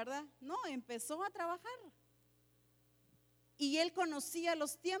carpintería, ¿verdad? No, empezó a trabajar. Y él conocía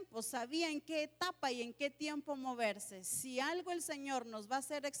los tiempos, sabía en qué etapa y en qué tiempo moverse. Si algo el Señor nos va a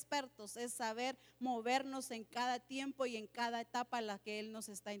hacer expertos es saber movernos en cada tiempo y en cada etapa a la que Él nos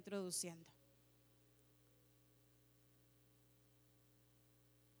está introduciendo.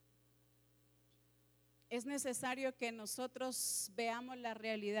 Es necesario que nosotros veamos las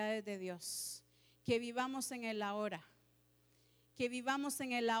realidades de Dios, que vivamos en el ahora, que vivamos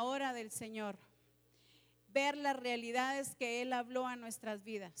en el ahora del Señor. Ver las realidades que Él habló a nuestras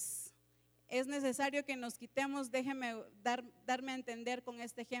vidas. Es necesario que nos quitemos, déjeme darme a entender con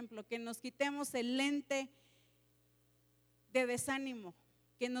este ejemplo, que nos quitemos el lente de desánimo,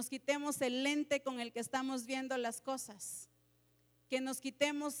 que nos quitemos el lente con el que estamos viendo las cosas, que nos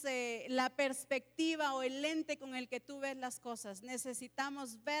quitemos la perspectiva o el lente con el que tú ves las cosas.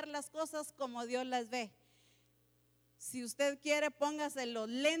 Necesitamos ver las cosas como Dios las ve. Si usted quiere, póngase los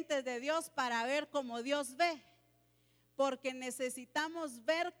lentes de Dios para ver como Dios ve, porque necesitamos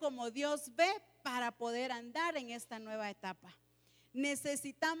ver como Dios ve para poder andar en esta nueva etapa.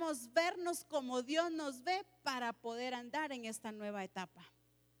 Necesitamos vernos como Dios nos ve para poder andar en esta nueva etapa.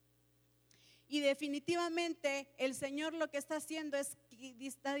 Y definitivamente el Señor lo que está haciendo es,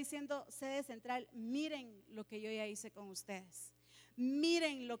 está diciendo, sede central, miren lo que yo ya hice con ustedes,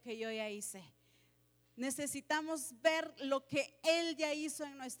 miren lo que yo ya hice. Necesitamos ver lo que Él ya hizo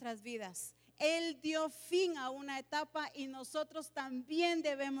en nuestras vidas. Él dio fin a una etapa y nosotros también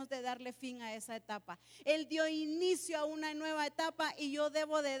debemos de darle fin a esa etapa. Él dio inicio a una nueva etapa y yo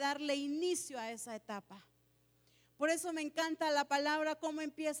debo de darle inicio a esa etapa. Por eso me encanta la palabra, cómo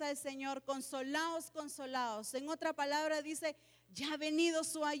empieza el Señor: consolaos, consolaos. En otra palabra dice: ya ha venido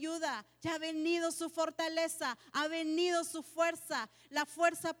su ayuda, ya ha venido su fortaleza, ha venido su fuerza, la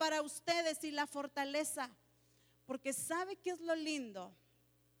fuerza para ustedes y la fortaleza. Porque ¿sabe qué es lo lindo?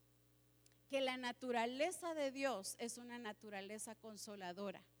 Que la naturaleza de Dios es una naturaleza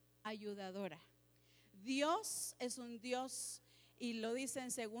consoladora, ayudadora. Dios es un Dios, y lo dice en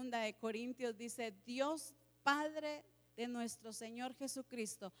 2 Corintios, dice: Dios Padre de nuestro Señor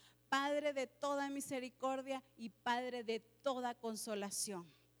Jesucristo, Padre de toda misericordia y Padre de toda consolación.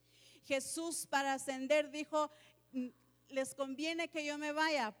 Jesús, para ascender, dijo: les conviene que yo me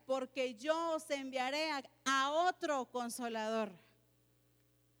vaya, porque yo os enviaré a otro consolador.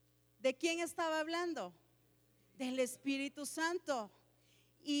 ¿De quién estaba hablando? Del Espíritu Santo.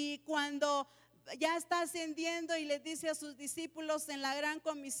 Y cuando ya está ascendiendo y les dice a sus discípulos en la gran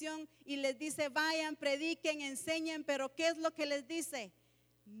comisión, y les dice: vayan, prediquen, enseñen, pero ¿qué es lo que les dice?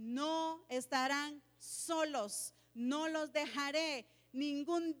 No estarán solos, no los dejaré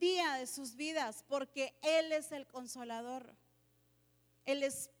ningún día de sus vidas, porque Él es el consolador. El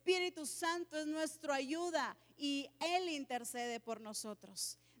Espíritu Santo es nuestra ayuda y Él intercede por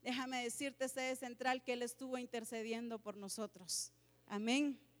nosotros. Déjame decirte, sede central, que Él estuvo intercediendo por nosotros.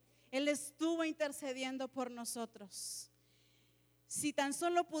 Amén. Él estuvo intercediendo por nosotros. Si tan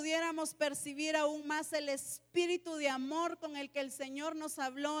solo pudiéramos percibir aún más el espíritu de amor con el que el Señor nos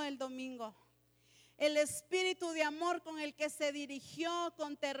habló el domingo, el espíritu de amor con el que se dirigió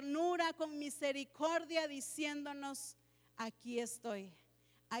con ternura, con misericordia, diciéndonos: aquí estoy,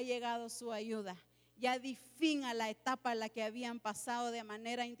 ha llegado su ayuda. Ya di fin a la etapa en la que habían pasado de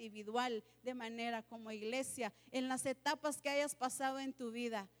manera individual, de manera como iglesia. En las etapas que hayas pasado en tu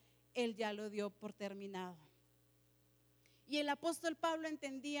vida, Él ya lo dio por terminado. Y el apóstol Pablo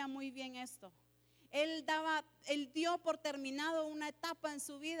entendía muy bien esto. Él dio por terminado una etapa en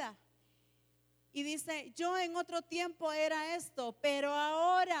su vida. Y dice: yo en otro tiempo era esto, pero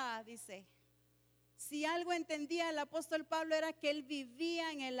ahora, dice, si algo entendía el apóstol Pablo era que él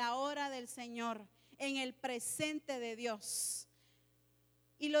vivía en el ahora del Señor, en el presente de Dios.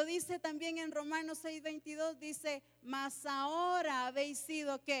 Y lo dice también en Romanos 6:22, dice: mas ahora habéis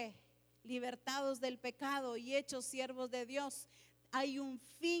sido ¿qué? Libertados del pecado y hechos siervos de Dios. Hay un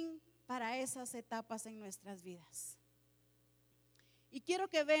fin para esas etapas en nuestras vidas. Y quiero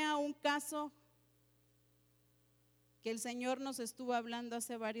que vea un caso que el Señor nos estuvo hablando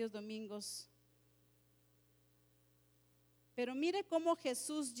hace varios domingos. Pero mire cómo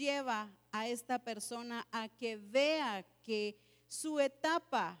Jesús lleva a esta persona a que vea que su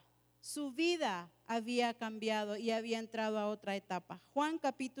etapa, su vida había cambiado y había entrado a otra etapa. Juan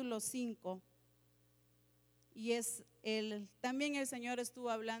capítulo 5. Y también el Señor estuvo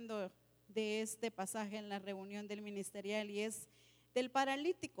hablando de este pasaje en la reunión del ministerial, y es del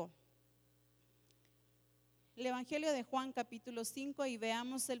paralítico. El Evangelio de Juan capítulo 5, y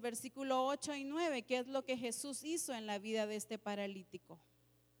veamos el versículo 8 y 9, que es lo que Jesús hizo en la vida de este paralítico.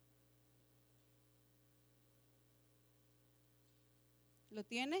 ¿Lo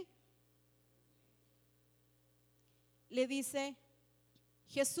tiene? le dice,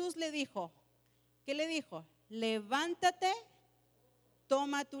 Jesús le dijo, ¿qué le dijo? Levántate,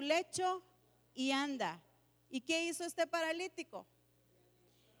 toma tu lecho y anda. ¿Y qué hizo este paralítico?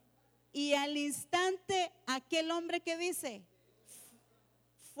 Y al instante aquel hombre que dice,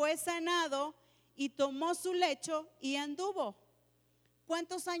 fue sanado y tomó su lecho y anduvo.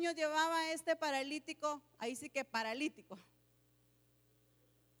 ¿Cuántos años llevaba este paralítico? Ahí sí que paralítico.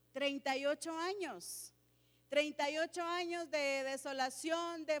 38 años. 38 años de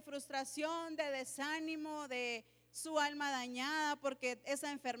desolación, de frustración, de desánimo, de su alma dañada, porque esa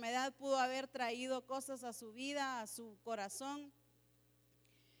enfermedad pudo haber traído cosas a su vida, a su corazón.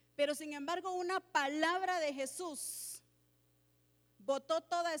 Pero sin embargo, una palabra de Jesús botó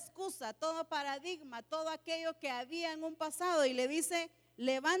toda excusa, todo paradigma, todo aquello que había en un pasado y le dice,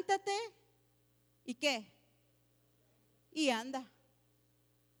 levántate, ¿y qué? Y anda.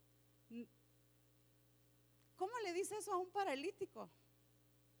 ¿Cómo le dice eso a un paralítico?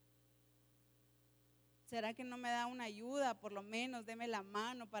 ¿Será que no me da una ayuda? Por lo menos deme la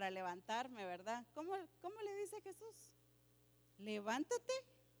mano para levantarme, ¿verdad? ¿Cómo le dice Jesús? Levántate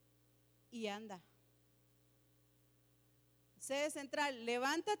y anda. Sede central,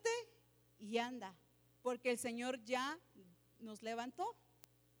 levántate y anda, porque el Señor ya nos levantó.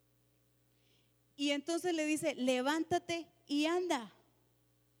 Y entonces le dice, levántate y anda.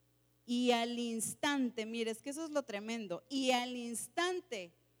 Y al instante, mire, es que eso es lo tremendo. Y al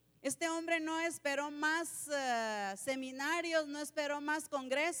instante, este hombre no esperó más seminarios, no esperó más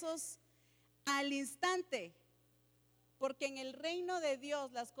congresos. Al instante, porque en el reino de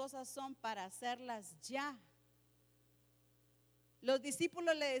Dios las cosas son para hacerlas ya. Los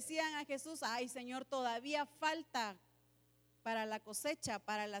discípulos le decían a Jesús, ay Señor, todavía falta para la cosecha,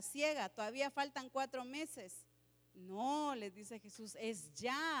 para la siega, todavía faltan 4 meses. No, les dice Jesús, es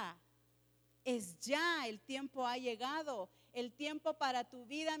ya, el tiempo ha llegado. El tiempo para tu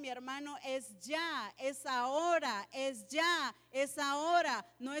vida, mi hermano, es ya, es ahora, es ya, es ahora.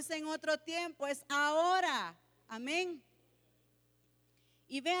 No es en otro tiempo, es ahora. Amén.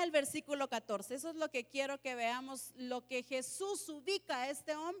 Y vea el versículo 14, eso es lo que quiero que veamos, lo que Jesús ubica a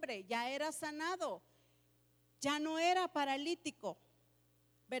este hombre, ya era sanado, ya no era paralítico.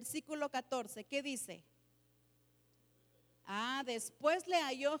 Versículo 14, ¿qué dice? Después le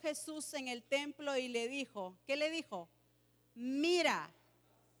halló Jesús en el templo y le dijo, ¿qué le dijo? Mira,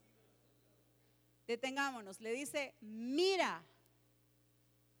 detengámonos, le dice, mira.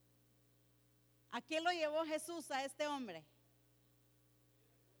 ¿A qué lo llevó Jesús a este hombre?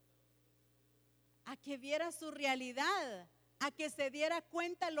 A que viera su realidad, a que se diera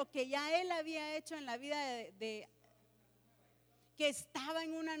cuenta lo que ya él había hecho en la vida que estaba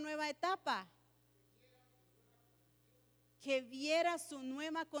en una nueva etapa, que viera su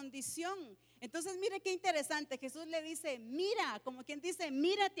nueva condición. Entonces mire qué interesante, Jesús le dice, mira, como quien dice,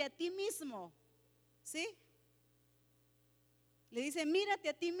 mírate a ti mismo, ¿sí? Le dice, mírate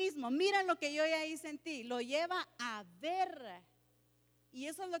a ti mismo, mira lo que yo ya hice en ti, lo lleva a ver. Y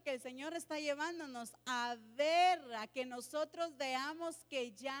eso es lo que el Señor está llevándonos a ver, a que nosotros veamos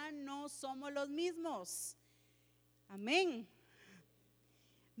que ya no somos los mismos. Amén.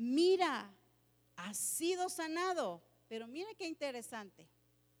 Mira, has sido sanado. Pero mira qué interesante.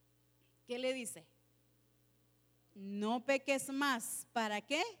 ¿Qué le dice? No peques más. ¿Para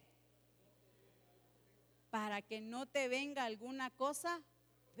qué? Para que no te venga alguna cosa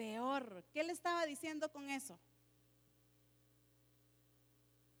peor. ¿Qué le estaba diciendo con eso?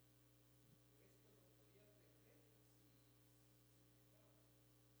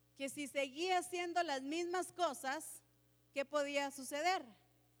 Que si seguía haciendo las mismas cosas, ¿qué podía suceder?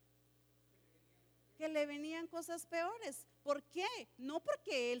 Que le venían cosas peores. ¿Por qué? No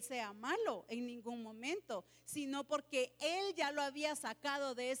porque él sea malo en ningún momento, sino porque él ya lo había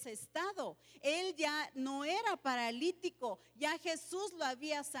sacado de ese estado. Él ya no era paralítico, ya Jesús lo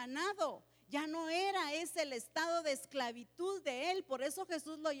había sanado. Ya no era ese el estado de esclavitud de él, por eso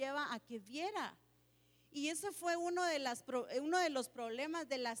Jesús lo lleva a que viera. Y ese fue uno de los problemas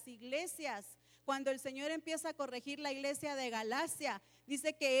de las iglesias. Cuando el Señor empieza a corregir la iglesia de Galacia,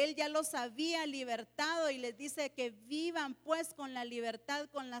 dice que Él ya los había libertado y les dice que vivan pues con la libertad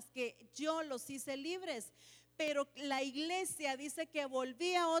con las que yo los hice libres. Pero la iglesia dice que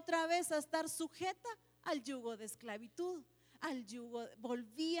volvía otra vez a estar sujeta al yugo de esclavitud,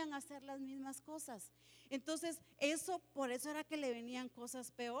 volvían a hacer las mismas cosas. Entonces por eso era que le venían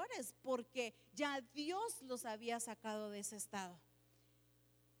cosas peores, porque ya Dios los había sacado de ese estado.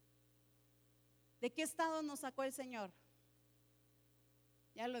 ¿De qué estado nos sacó el Señor?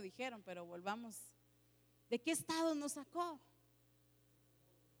 Ya lo dijeron, pero volvamos. ¿De qué estado nos sacó?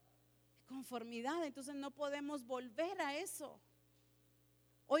 De conformidad. Entonces no podemos volver a eso.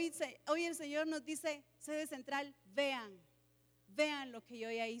 Hoy el Señor nos dice, sede central, vean lo que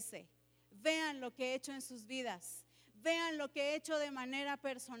yo ya hice, vean lo que he hecho en sus vidas, vean lo que he hecho de manera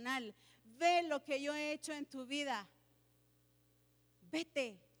personal, ve lo que yo he hecho en tu vida.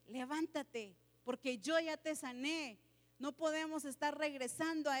 Vete, levántate, porque yo ya te sané. No podemos estar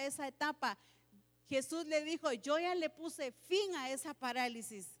regresando a esa etapa. Jesús le dijo, yo ya le puse fin a esa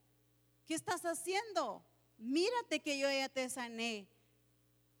parálisis. ¿Qué estás haciendo? Mírate que yo ya te sané.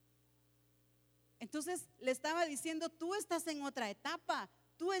 Entonces le estaba diciendo, tú estás en otra etapa,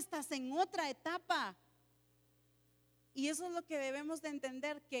 tú estás en otra etapa. Y eso es lo que debemos de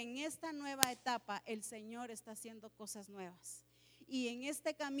entender, que en esta nueva etapa el Señor está haciendo cosas nuevas. Y en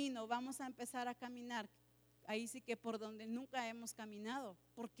este camino vamos a empezar a caminar, ahí sí que por donde nunca hemos caminado,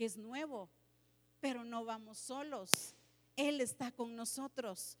 porque es nuevo, pero no vamos solos. Él está con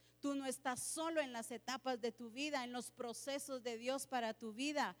nosotros. Tú no estás solo en las etapas de tu vida, en los procesos de Dios para tu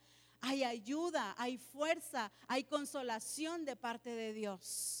vida. Hay ayuda, hay fuerza, hay consolación de parte de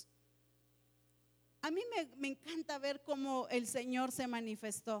Dios. A mí me encanta ver cómo el Señor se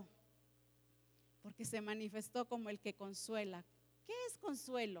manifestó, porque se manifestó como el que consuela. ¿Qué es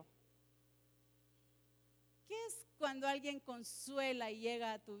consuelo? ¿Qué es cuando alguien consuela y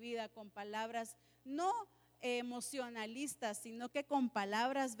llega a tu vida con palabras no emocionalistas, sino que con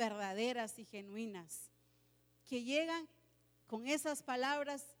palabras verdaderas y genuinas? Que llegan con esas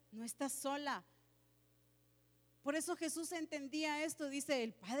palabras. No estás sola. Por eso Jesús entendía esto. Dice,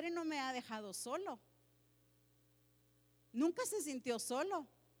 el Padre no me ha dejado solo. Nunca se sintió solo.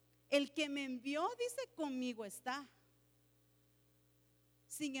 El que me envió, dice, conmigo está.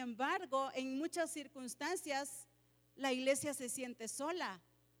 Sin embargo, en muchas circunstancias, la iglesia se siente sola.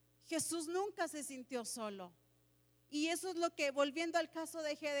 Jesús nunca se sintió solo. Y eso es lo que, volviendo al caso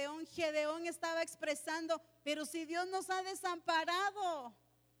de Gedeón, Gedeón estaba expresando, pero si Dios nos ha desamparado,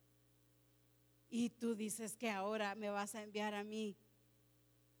 y tú dices que ahora me vas a enviar a mí.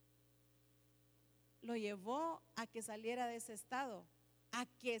 Lo llevó a que saliera de ese estado, a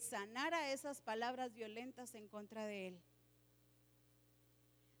que sanara esas palabras violentas en contra de él.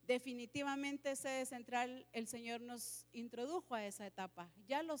 Definitivamente sede central, el Señor nos introdujo a esa etapa.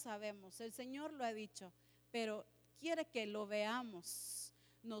 Ya lo sabemos, el Señor lo ha dicho, pero quiere que lo veamos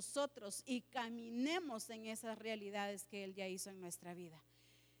nosotros y caminemos en esas realidades que Él ya hizo en nuestra vida.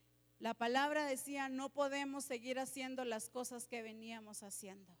 La palabra decía, no podemos seguir haciendo las cosas que veníamos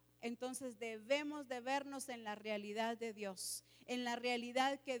haciendo. Entonces debemos de vernos en la realidad de Dios, en la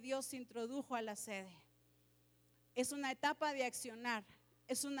realidad que Dios introdujo a la sede. Es una etapa de accionar,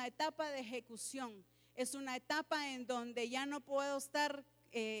 es una etapa de ejecución, es una etapa en donde ya no puedo estar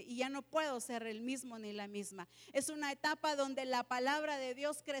y ya no puedo ser el mismo ni la misma. Es una etapa donde la palabra de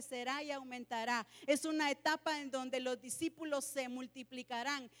Dios crecerá y aumentará. Es una etapa en donde los discípulos se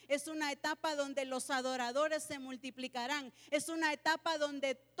multiplicarán. Es una etapa donde los adoradores se multiplicarán. Es una etapa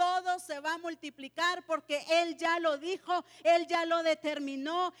donde todo se va a multiplicar, porque Él ya lo dijo, Él ya lo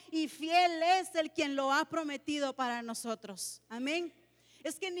determinó, y fiel es el quien lo ha prometido para nosotros. Amén.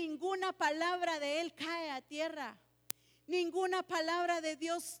 Es que ninguna palabra de Él cae a tierra. Ninguna palabra de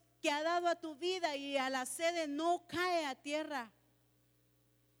Dios que ha dado a tu vida y a la sede no cae a tierra.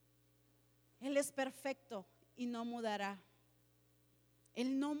 Él es perfecto y no mudará.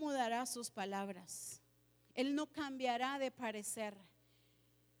 Él no mudará sus palabras. Él no cambiará de parecer.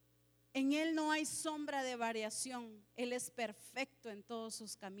 En Él no hay sombra de variación. Él es perfecto en todos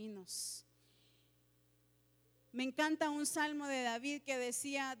sus caminos. Me encanta un salmo de David que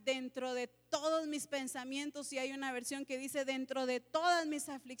decía, dentro de todos mis pensamientos, y hay una versión que dice, dentro de todas mis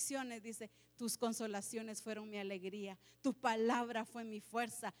aflicciones, dice, tus consolaciones fueron mi alegría, tu palabra fue mi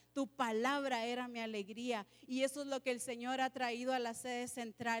fuerza, tu palabra era mi alegría. Y eso es lo que el Señor ha traído a la sede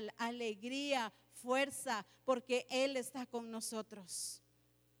central, alegría, fuerza, porque Él está con nosotros.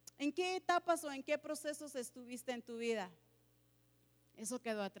 ¿En qué etapas o en qué procesos estuviste en tu vida? Eso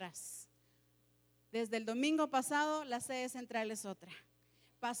quedó atrás. Desde el domingo pasado, la sede central es otra.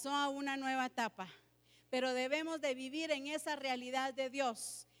 Pasó a una nueva etapa, pero debemos de vivir en esa realidad de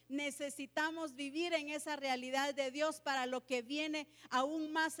Dios. Necesitamos vivir en esa realidad de Dios para lo que viene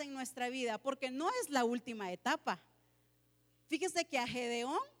aún más en nuestra vida, porque no es la última etapa. Fíjese que a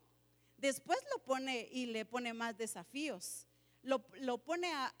Gedeón después lo pone y le pone más desafíos. Lo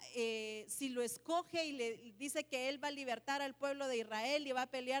pone si lo escoge y le dice que él va a libertar al pueblo de Israel y va a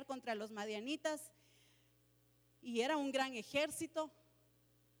pelear contra los madianitas. Y era un gran ejército.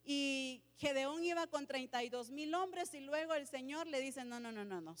 Y Gedeón iba con 32,000 hombres, y luego el Señor le dice,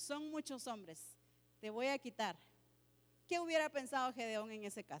 no, son muchos hombres, te voy a quitar. ¿Qué hubiera pensado Gedeón en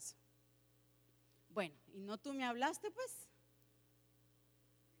ese caso? Bueno, ¿y no tú me hablaste pues?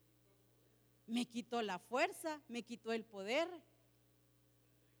 Me quitó la fuerza, me quitó el poder.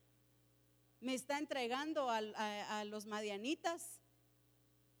 Me está entregando a los madianitas.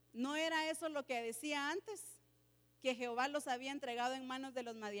 ¿No era eso lo que decía antes? Que Jehová los había entregado en manos de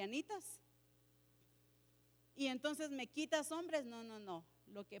los madianitas. Y entonces me quitas hombres. No.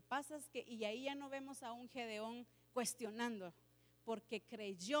 Lo que pasa es que, y ahí ya no vemos a un Gedeón cuestionando, porque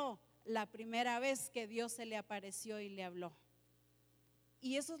creyó la primera vez que Dios se le apareció y le habló.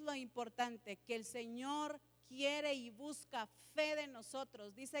 Y eso es lo importante, que el Señor quiere y busca fe de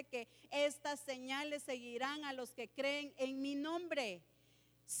nosotros. Dice que estas señales seguirán a los que creen en mi nombre.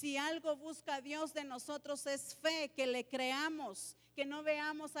 Si algo busca Dios de nosotros es fe, que le creamos, que no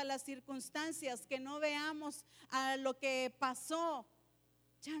veamos a las circunstancias, que no veamos a lo que pasó.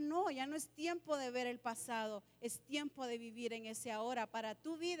 Ya no es tiempo de ver el pasado, es tiempo de vivir en ese ahora, para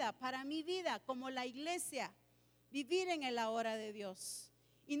tu vida, para mi vida, como la iglesia, vivir en el ahora de Dios.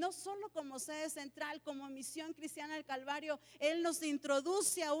 Y no solo como sede central, como Misión Cristiana del Calvario, Él nos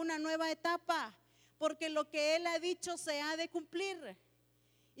introduce a una nueva etapa, porque lo que Él ha dicho se ha de cumplir.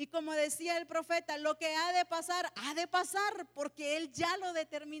 Y como decía el profeta, lo que ha de pasar, porque Él ya lo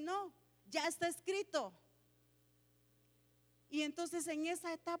determinó, ya está escrito. Y entonces en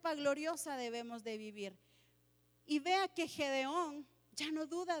esa etapa gloriosa debemos de vivir. Y vea que Gedeón ya no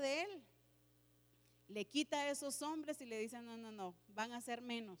duda de él. Le quita a esos hombres y le dice, no, van a ser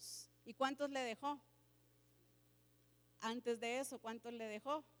menos. ¿Y cuántos le dejó? Antes de eso, ¿cuántos le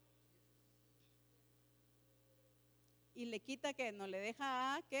dejó? Y le quita que no le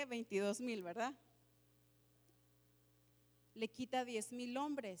deja a, ¿qué? 22,000, ¿verdad? Le quita 10,000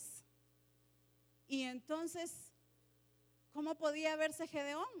 hombres. Y entonces, ¿cómo podía verse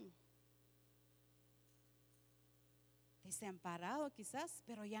Gedeón? Desamparado quizás,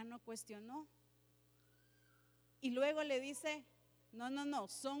 pero ya no cuestionó. Y luego le dice, no,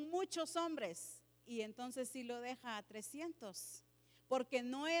 son muchos hombres. Y entonces sí lo deja a 300. Porque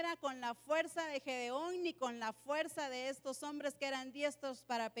no era con la fuerza de Gedeón ni con la fuerza de estos hombres que eran diestros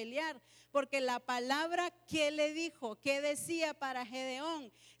para pelear. Porque la palabra que le dijo, que decía para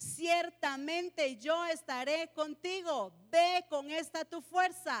Gedeón, ciertamente yo estaré contigo, ve con esta tu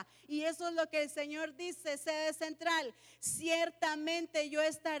fuerza. Y eso es lo que el Señor dice, sede central, ciertamente yo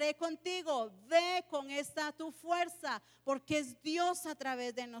estaré contigo, ve con esta tu fuerza, porque es Dios a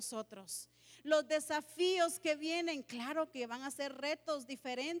través de nosotros. Los desafíos que vienen, claro que van a ser retos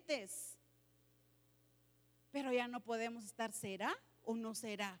diferentes, pero ya no podemos estar, ¿será o no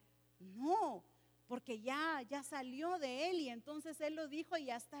será? No, porque ya salió de Él y entonces Él lo dijo y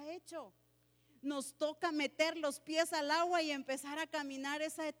ya está hecho. Nos toca meter los pies al agua y empezar a caminar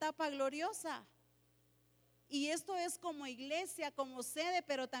esa etapa gloriosa. Y esto es como iglesia, como sede,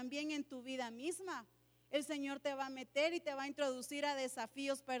 pero también en tu vida misma. El Señor te va a meter y te va a introducir a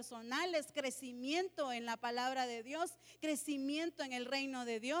desafíos personales, crecimiento en la palabra de Dios, crecimiento en el reino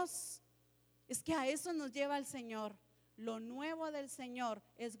de Dios. Es que a eso nos lleva el Señor. Lo nuevo del Señor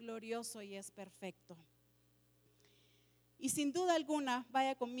es glorioso y es perfecto. Y sin duda alguna,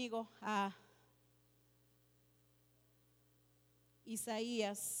 vaya conmigo a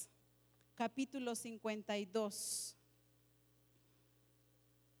Isaías, capítulo 52.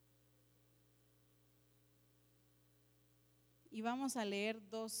 Y vamos a leer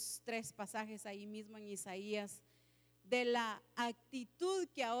 2-3 pasajes ahí mismo en Isaías de la actitud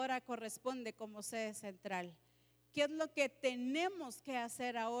que ahora corresponde como sede central. ¿Qué es lo que tenemos que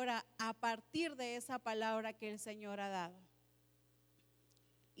hacer ahora a partir de esa palabra que el Señor ha dado?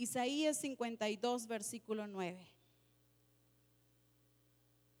 Isaías 52, versículo 9.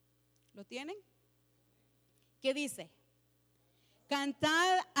 ¿Lo tienen? ¿Qué dice?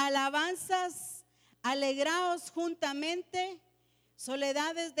 Cantad alabanzas, alegraos juntamente,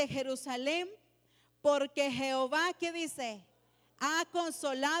 soledades de Jerusalén, porque Jehová, ¿qué dice? Ha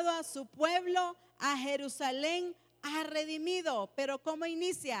consolado a su pueblo, a Jerusalén ha redimido. Pero ¿cómo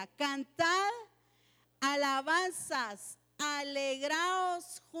inicia? Cantad alabanzas,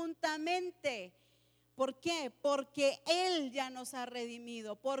 alegraos juntamente. ¿Por qué? Porque Él ya nos ha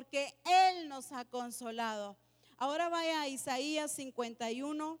redimido, porque Él nos ha consolado. Ahora vaya a Isaías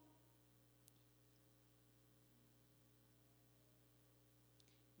 51,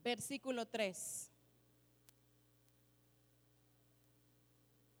 versículo 3.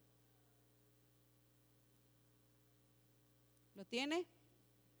 ¿Lo tiene?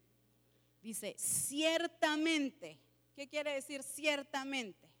 Dice, ciertamente. ¿Qué quiere decir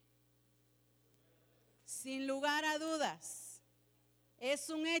ciertamente? Sin lugar a dudas. Es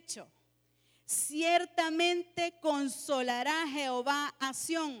un hecho. Ciertamente consolará Jehová a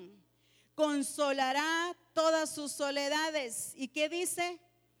Sión consolará todas sus soledades. ¿Y qué dice?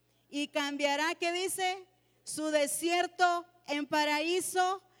 Y cambiará, ¿qué dice? Su desierto en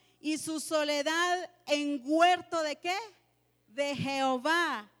paraíso y su soledad en huerto ¿de qué? De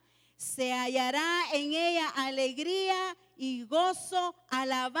Jehová. Se hallará en ella alegría y gozo,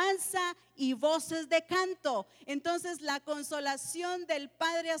 alabanza y voces de canto. Entonces la consolación del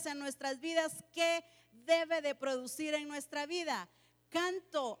Padre hacia nuestras vidas, ¿qué debe de producir en nuestra vida?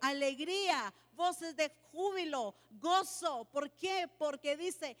 Canto, alegría, voces de júbilo, gozo. ¿Por qué? Porque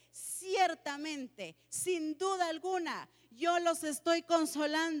dice, ciertamente, sin duda alguna, yo los estoy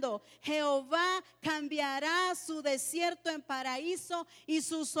consolando. Jehová cambiará su desierto en paraíso y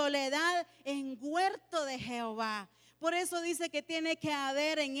su soledad en huerto de Jehová. Por eso dice que tiene que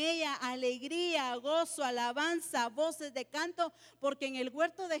haber en ella alegría, gozo, alabanza, voces de canto, porque en el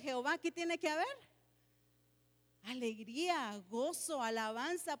huerto de Jehová, ¿qué tiene que haber? Alegría, gozo,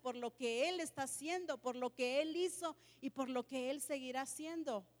 alabanza por lo que Él está haciendo, por lo que Él hizo y por lo que Él seguirá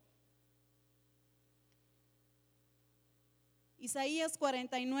haciendo. Isaías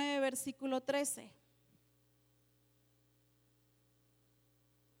 49, versículo 13.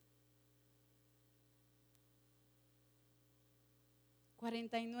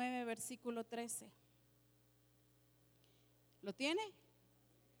 Versículo 13. ¿Lo tiene?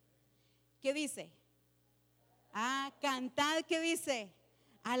 ¿Qué dice? Cantad, ¿qué dice?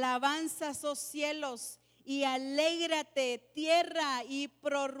 Alabanzas, oh cielos, y alégrate, tierra, y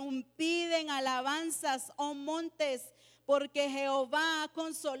prorrumpid en alabanzas, oh montes, porque Jehová ha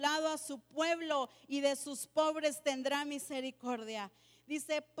consolado a su pueblo y de sus pobres tendrá misericordia.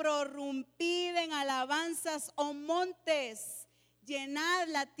 Dice, prorrumpid en alabanzas, oh montes. Llenad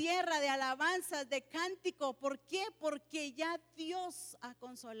la tierra de alabanzas, de cántico. ¿Por qué? Porque ya Dios ha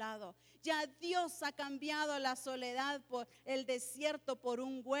consolado. Ya Dios ha cambiado la soledad por el desierto por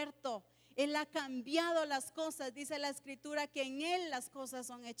un huerto. Él ha cambiado las cosas. Dice la escritura que en Él las cosas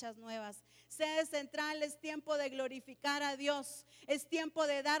son hechas nuevas. Sede central, es tiempo de glorificar a Dios. Es tiempo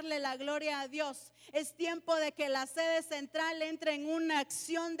de darle la gloria a Dios. Es tiempo de que la sede central entre en una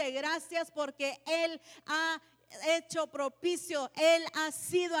acción de gracias porque Él ha hecho propicio, Él ha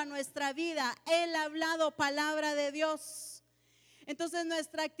sido a nuestra vida, Él ha hablado palabra de Dios. Entonces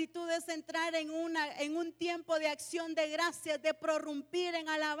nuestra actitud es entrar en un tiempo de acción de gracias, de prorrumpir en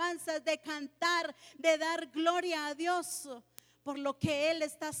alabanzas, de cantar, de dar gloria a Dios por lo que Él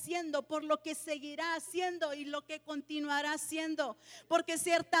está haciendo, por lo que seguirá haciendo y lo que continuará haciendo. Porque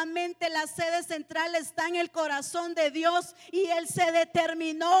ciertamente la sede central está en el corazón de Dios y Él se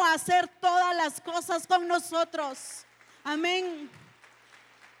determinó a hacer todas las cosas con nosotros. Amén.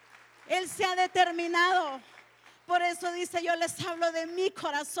 Él se ha determinado. Por eso dice, yo les hablo de mi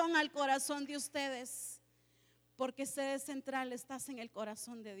corazón al corazón de ustedes. Porque sede central estás en el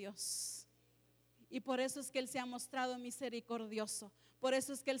corazón de Dios. Y por eso es que Él se ha mostrado misericordioso. Por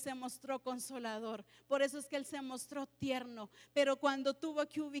eso es que Él se mostró consolador. Por eso es que Él se mostró tierno. Pero cuando tuvo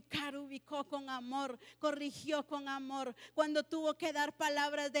que ubicar, ubicó con amor. Corrigió con amor. Cuando tuvo que dar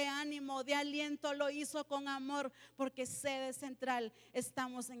palabras de ánimo, de aliento, lo hizo con amor. Porque sede central,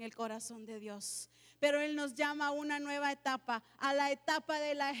 estamos en el corazón de Dios. Pero Él nos llama a una nueva etapa, a la etapa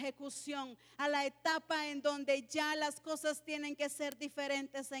de la ejecución, a la etapa en donde ya las cosas tienen que ser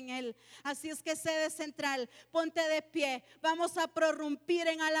diferentes en Él. Así es que sede central, ponte de pie, vamos a prorrumpir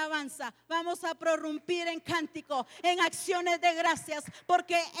en alabanza, vamos a prorrumpir en cántico, en acciones de gracias,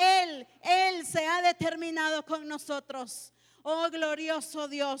 porque Él se ha determinado con nosotros. Oh glorioso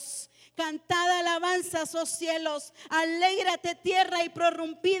Dios, cantad alabanzas, oh cielos, alégrate tierra y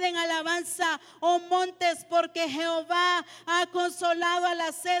prorrumpid en alabanza, oh montes, porque Jehová ha consolado a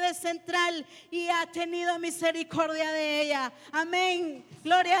la sede central y ha tenido misericordia de ella. Amén,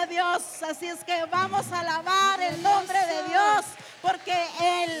 gloria a Dios. Así es que vamos a alabar el nombre de Dios, porque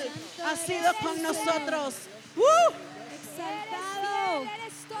Él ha sido con nosotros. Exaltado.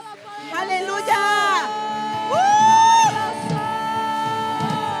 Aleluya.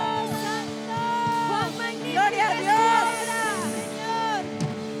 Gloria a Dios. Señor,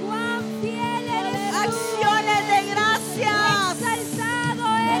 cuán fiel eres tú. Acciones de gracias. Exaltado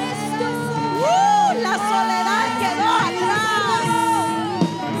eres tú. La soledad quedó atrás.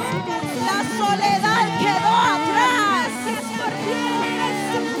 La soledad quedó atrás. Por fiel eres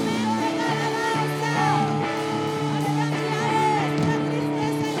tú.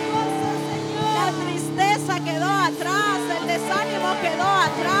 La tristeza quedó atrás. El desánimo quedó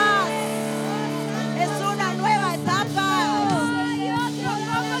atrás. Es una nueva etapa. Hay otro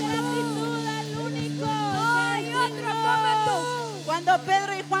como tu actitud, el único. Hay otro como tú. Cuando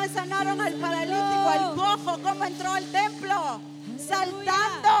Pedro y Juan sanaron al paralítico, al cojo, ¿cómo entró al templo?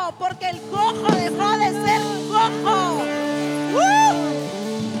 Saltando, cojo, porque el cojo dejó de ser cojo.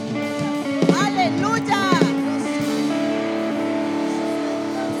 Aleluya.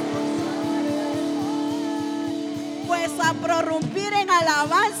 Pues a prorrumpir en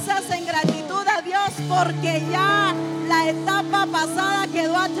alabanzas, en gratitud a Dios, porque ya la etapa pasada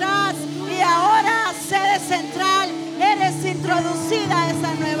quedó atrás y ahora sede central, eres introducida a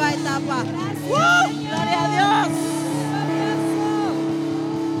esa nueva etapa. Gloria a Dios.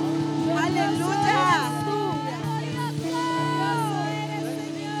 Aleluya.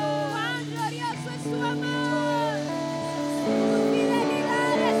 Cuán glorioso es tu amor. Tu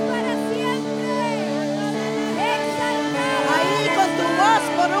fidelidad es para siempre. Exaltado. Ahí con tu voz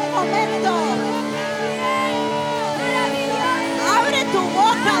por un momento. Maravilloso. Abre tu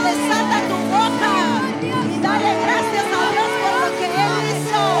boca, desata tu boca y dale gracias a Dios por lo que Él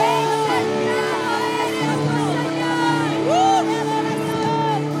hizo.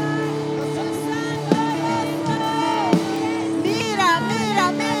 Mira, mira,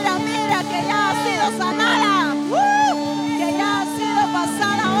 mira, mira que ya ha sido sanada, que ya ha sido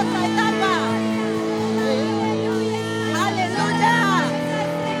pasada a otra etapa. Aleluya.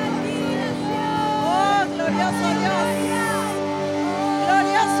 Oh, glorioso Dios.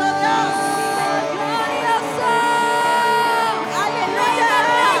 Glorioso Dios. Glorioso. Aleluya.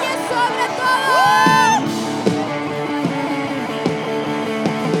 Reyes sobre todo.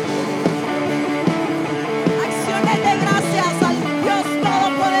 Acciones de gracias al Dios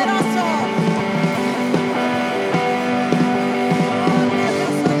Todopoderoso. Oh,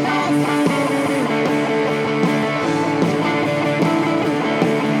 glorioso Dios.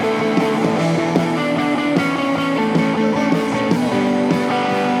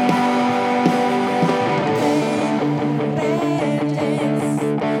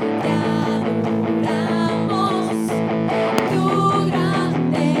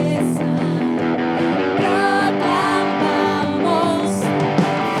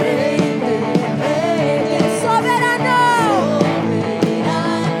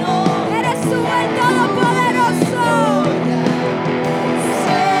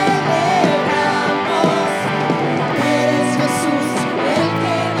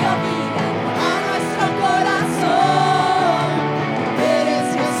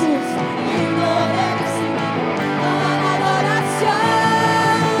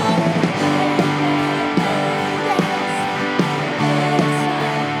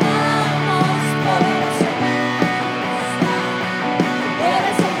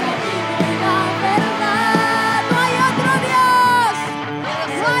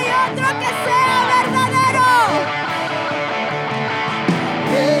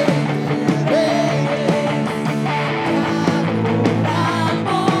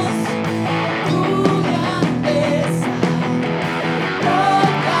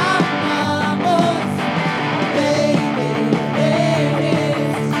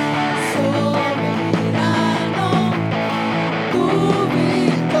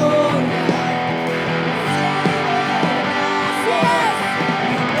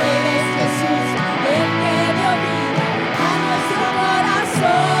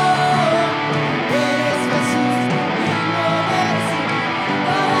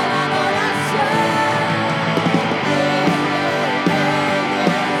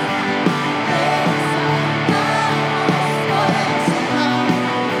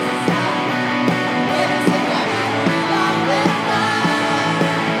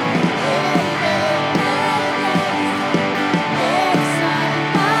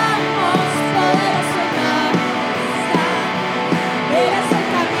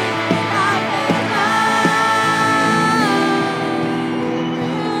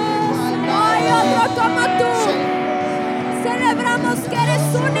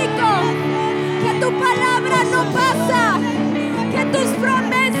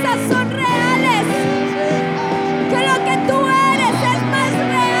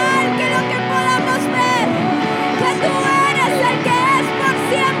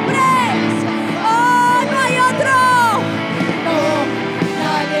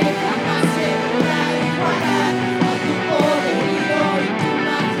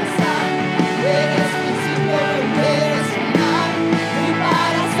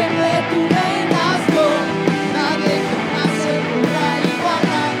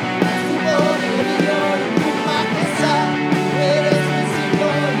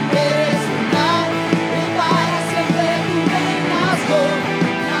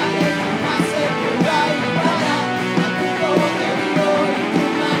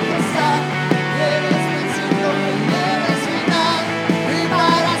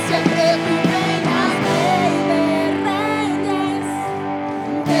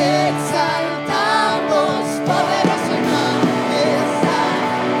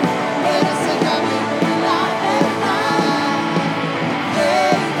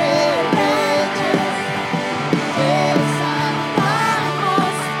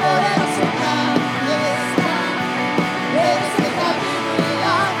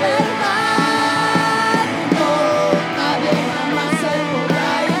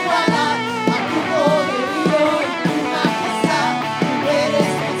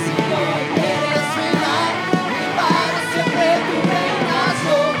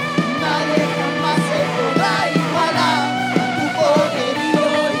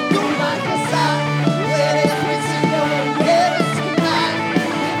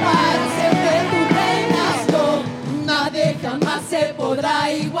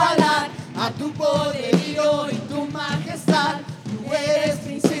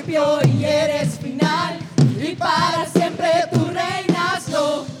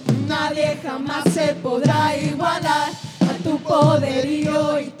 podrá igualar a tu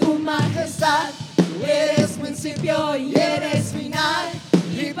poderío y tu majestad. Tú eres principio y eres final,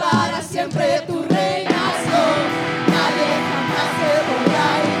 y para siempre tú reinas. Nadie jamás te podrá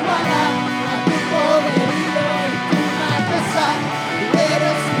igualar a tu poderío y tu majestad. Tú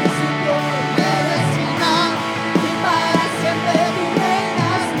eres principio y eres final, y para siempre tú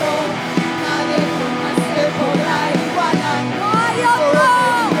reinas. Nadie jamás te podrá igualar. No hay otro.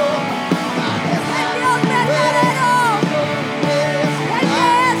 El Dios verdadero, el que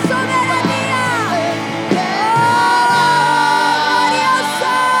es soberanía.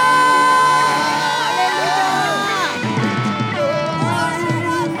 Glorioso.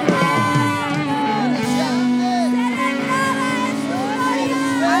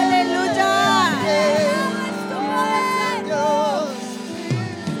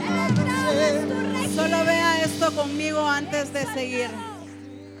 Solo vea esto conmigo antes de seguir.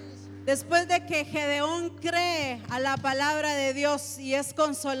 Después de que Gedeón cree a la palabra de Dios y es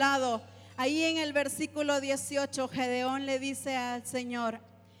consolado, ahí en el versículo 18, Gedeón le dice al Señor: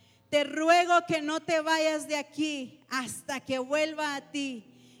 te ruego que no te vayas de aquí hasta que vuelva a ti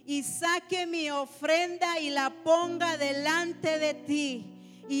y saque mi ofrenda y la ponga delante de ti.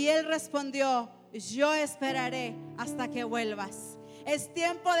 Y él respondió: yo esperaré hasta que vuelvas. Es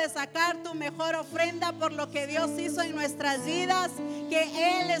tiempo de sacar tu mejor ofrenda por lo que Dios hizo en nuestras vidas, que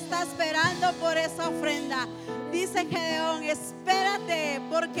Él está esperando por esa ofrenda. Dice Gedeón: espérate,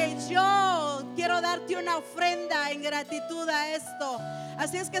 porque yo quiero darte una ofrenda en gratitud a esto.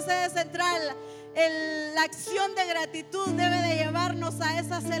 Así es que sede central, la acción de gratitud debe de llevarnos a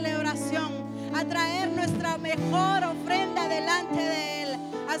esa celebración, a traer nuestra mejor ofrenda delante de Él.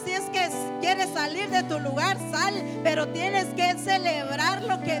 Así es que quieres salir de tu lugar, sal, pero tienes que celebrar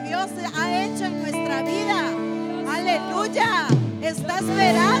lo que Dios ha hecho en nuestra vida. Aleluya. Está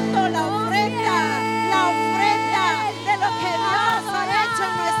esperando la ofrenda de lo que Dios ha hecho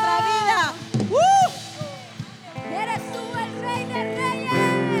en nuestra vida. Eres tú el Rey de Reyes,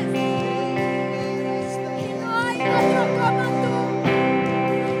 y no hay otro como tú.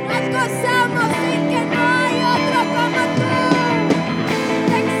 Nos gozamos en que no hay otro como tú.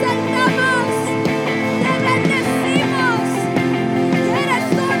 Te exaltamos, te bendecimos. Eres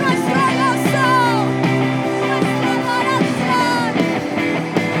tú nuestro gozo, nuestra adoración.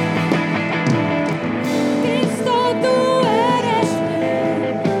 Cristo, tú eres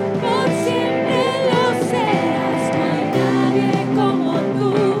Rey, por siempre lo serás. No hay nadie como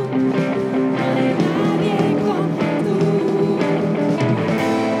tú, no hay nadie como tú.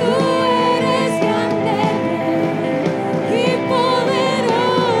 Tú eres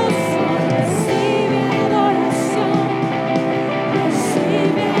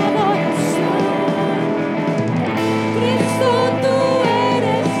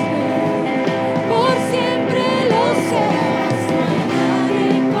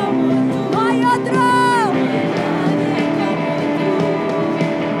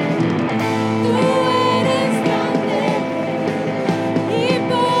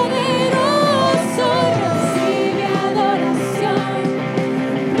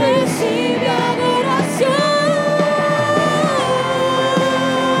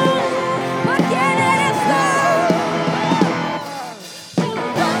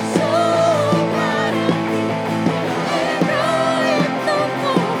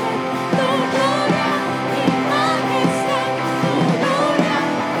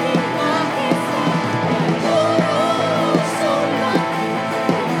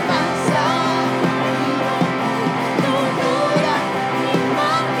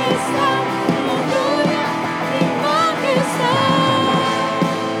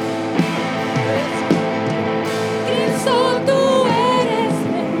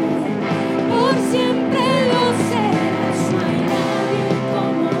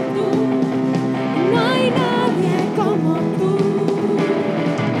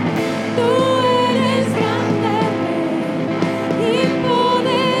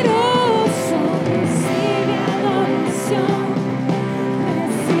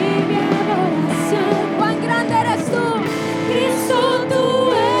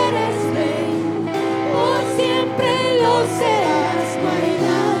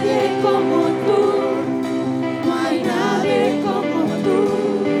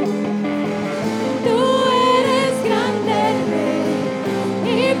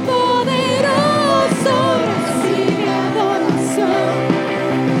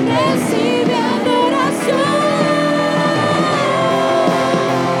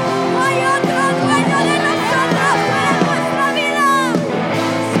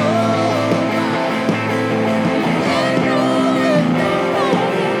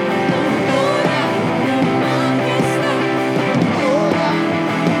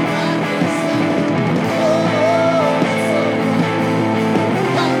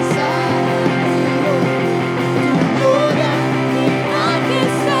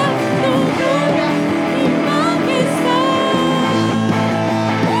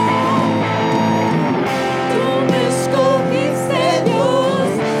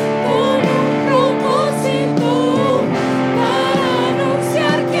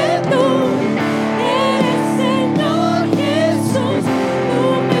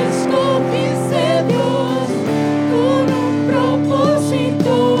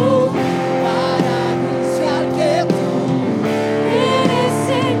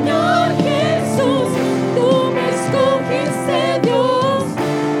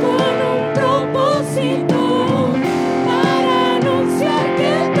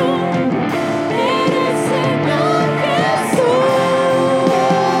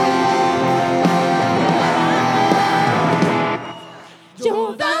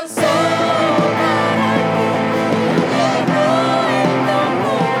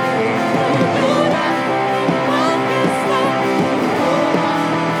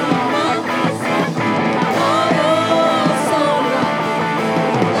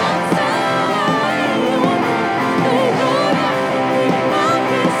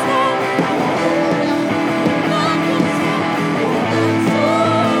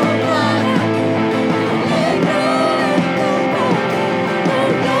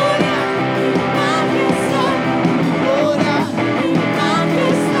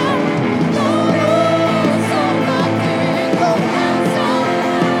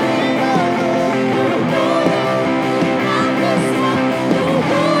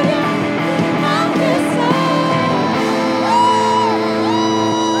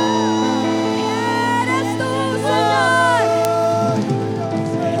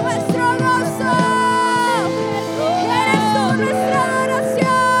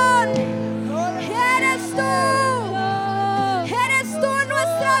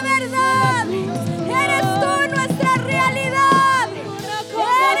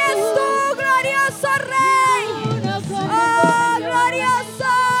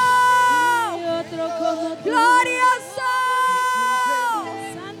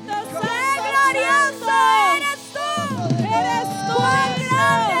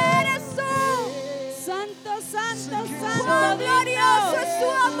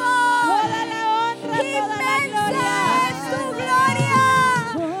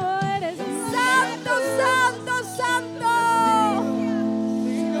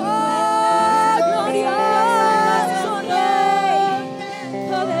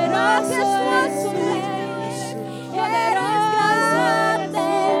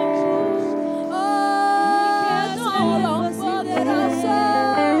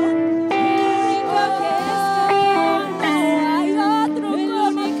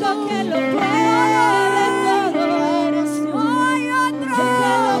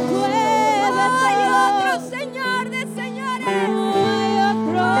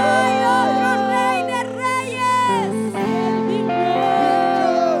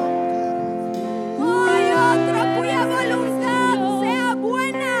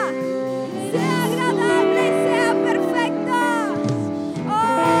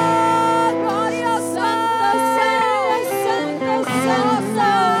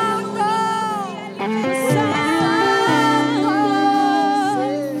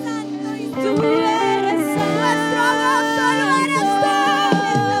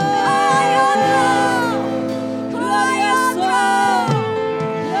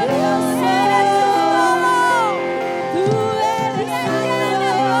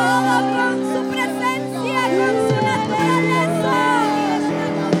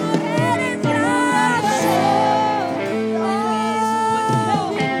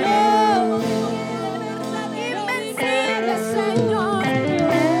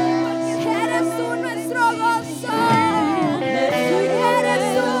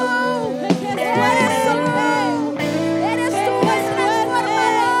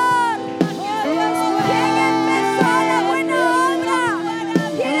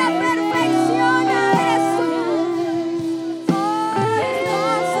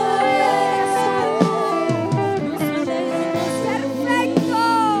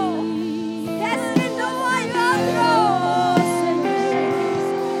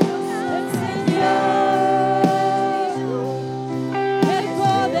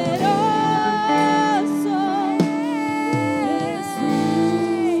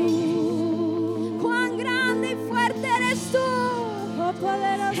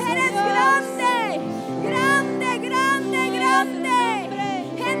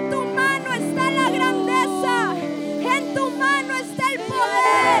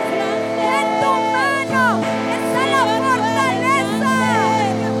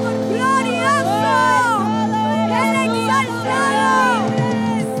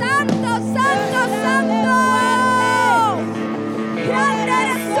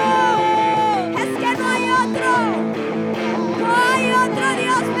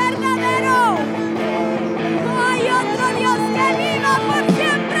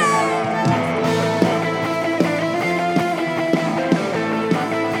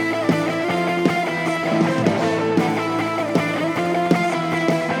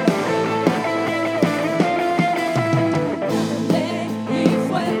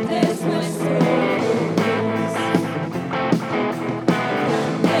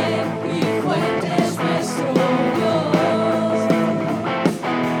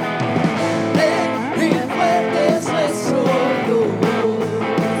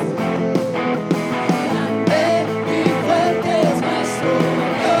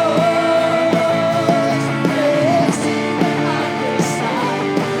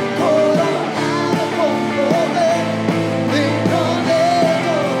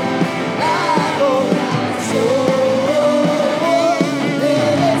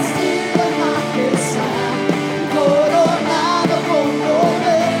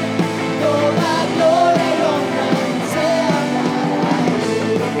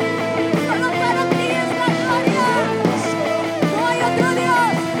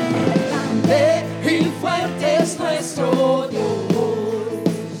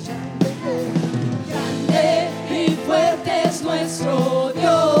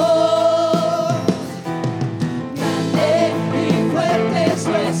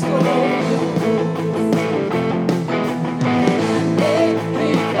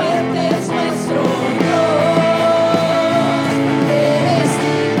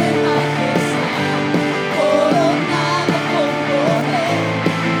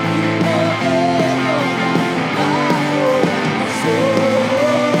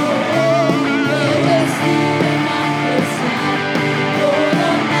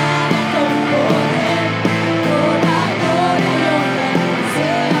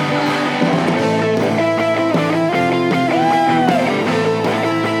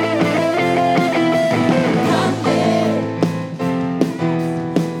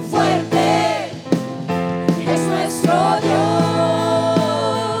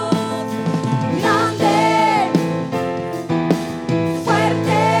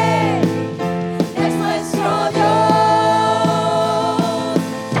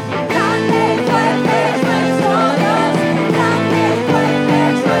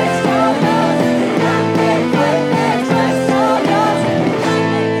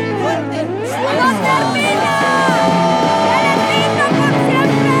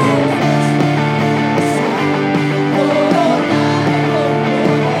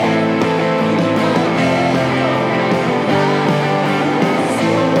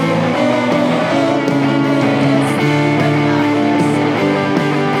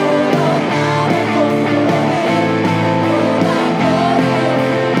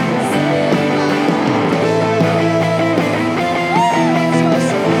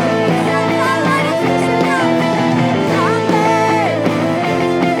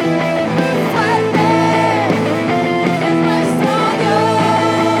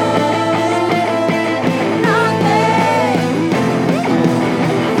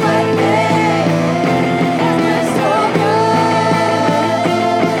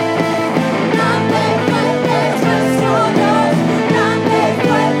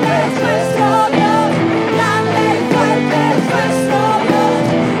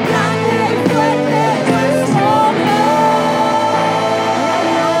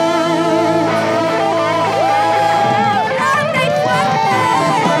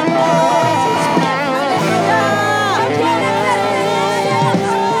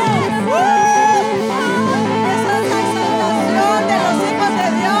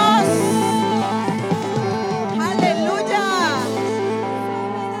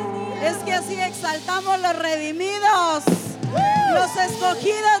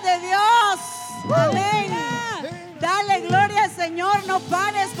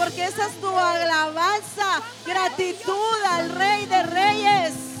porque esa es tu alabanza, gratitud al Rey de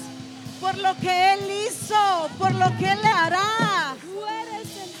Reyes, por lo que Él hizo, por lo que Él le hará.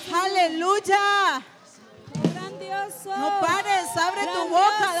 Aleluya. No pares, abre tu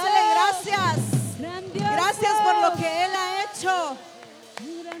boca, dale gracias. Gracias por lo que Él ha hecho.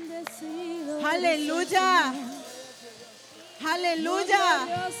 Aleluya. Aleluya.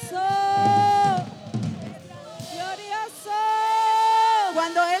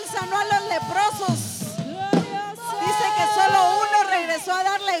 Cuando Él sanó a los leprosos, dice que solo uno regresó a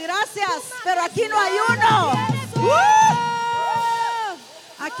darle gracias, pero aquí no hay uno.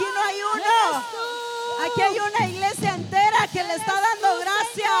 Aquí no hay uno. Aquí hay una iglesia entera que le está dando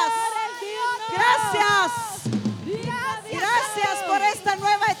gracias. Gracias. Gracias por esta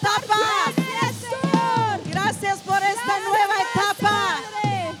nueva etapa. Gracias por esta nueva etapa.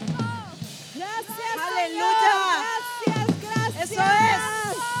 Aleluya. Eso es.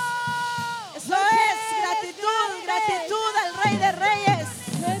 Eso es gratitud, gratitud al Rey de Reyes.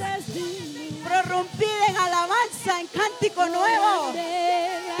 Prorrumpir en alabanza, en cántico nuevo.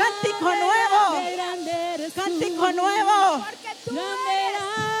 Cántico nuevo. Cántico nuevo.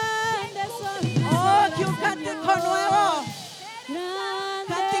 Oh, que un cántico nuevo.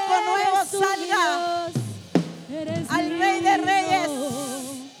 Cántico nuevo salga al Rey de Reyes.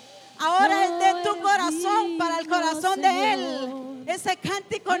 Ahora es de tu corazón para el corazón de Él. Ese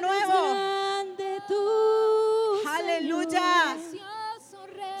cántico nuevo. Aleluya.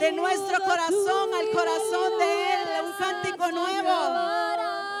 De nuestro corazón al corazón de Él. Un cántico nuevo.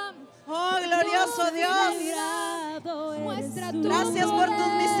 Oh, glorioso Dios. Gracias por tus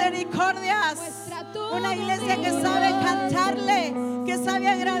misericordias. Una iglesia que sabe cantarle, que sabe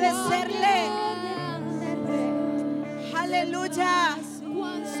agradecerle. Aleluya.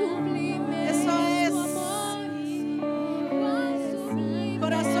 Eso es.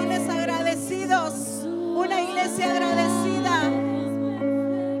 Corazones agradecidos. Una iglesia agradecida.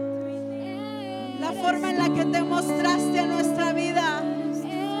 La forma en la que te mostraste en nuestra vida.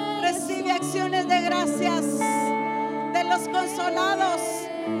 Recibe acciones de gracias de los consolados,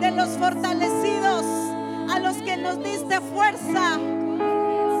 de los fortalecidos, a los que nos diste fuerza,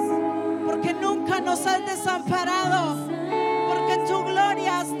 porque nunca nos has desamparado, porque tu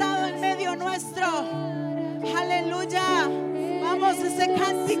gloria ha estado en medio nuestro. Aleluya. Vamos, ese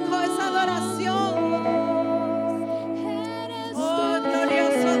cántico, esa adoración. Oh,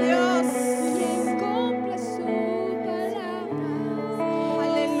 glorioso Dios.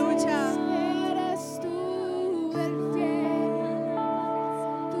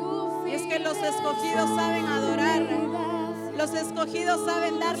 Los escogidos saben adorar. Los escogidos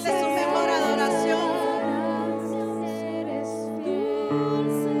saben darle su mejor adoración.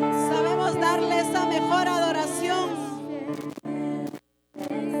 Sabemos darle esa mejor adoración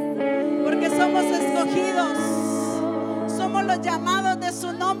porque somos escogidos. Somos los llamados de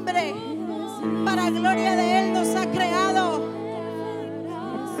su nombre. Para gloria de Él nos ha creado.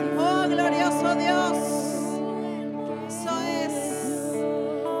 Oh, glorioso Dios.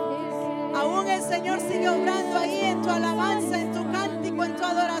 Aún el Señor sigue obrando ahí en tu alabanza, en tu cántico, en tu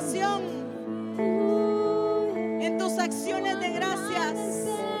adoración, en tus acciones de gracias.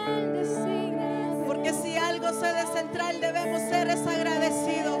 Porque si algo sé de central debemos ser es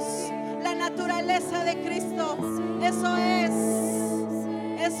agradecidos. La naturaleza de Cristo, eso es.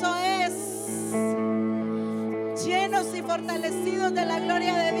 Llenos y fortalecidos de la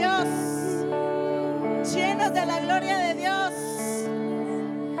gloria de Dios. Llenos de la gloria de Dios.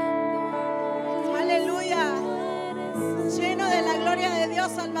 Aleluya. Lleno de la gloria de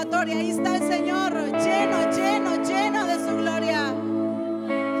Dios salvatoria. Ahí está el Señor. Lleno, lleno, lleno de su gloria.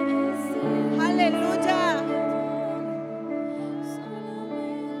 Aleluya.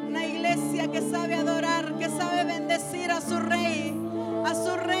 Una iglesia que sabe adorar, que sabe bendecir a su Rey, a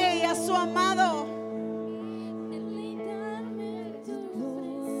su Rey, a su amado.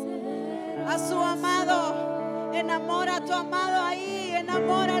 A su amado. Enamora a tu amado ahí,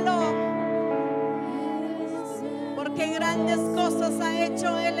 enamóralo. Porque grandes cosas ha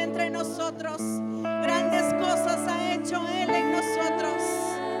hecho Él entre nosotros. Grandes cosas ha hecho Él en nosotros.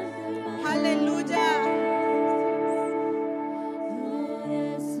 Aleluya.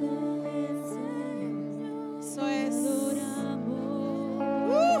 Eso es.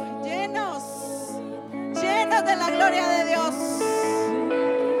 Llenos. Llenos de la gloria de Dios.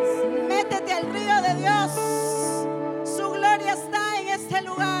 Métete al río de Dios. Su gloria está en este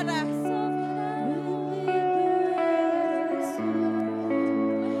lugar.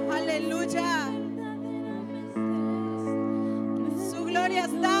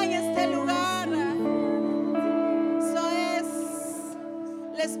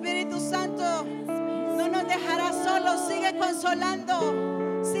 Espíritu Santo no nos dejará solos. Sigue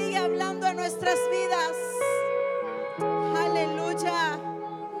consolando, sigue hablando a nuestras vidas. Aleluya.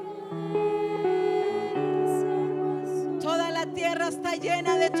 Toda la tierra está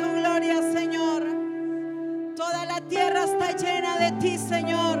llena de tu gloria, Señor. Toda la tierra está llena de ti,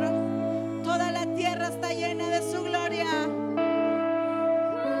 Señor. Toda la tierra está llena de su gloria.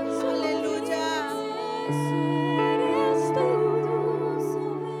 Aleluya.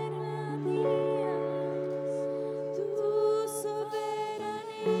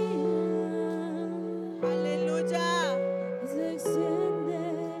 Aleluya. Se extiende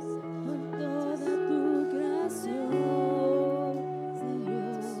por toda tu creación,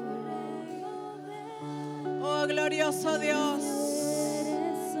 Señor. Oh, glorioso Dios.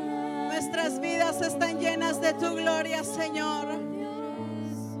 Nuestras vidas están llenas de tu gloria, Señor.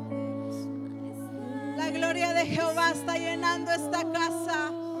 La gloria de Jehová está llenando esta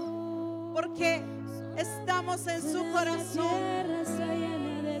casa porque estamos en su corazón.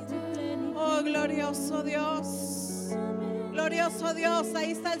 Oh, glorioso Dios. Glorioso Dios,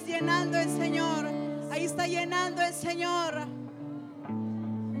 ahí estás llenando el Señor. Ahí está llenando el Señor.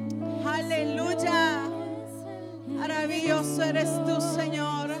 Aleluya. Maravilloso eres tú,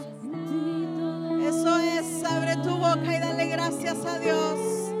 Señor. Eso es, abre tu boca y dale gracias a Dios.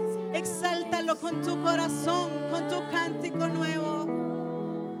 Exáltalo con tu corazón, con tu cántico nuevo.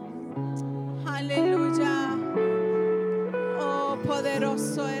 Aleluya. Oh,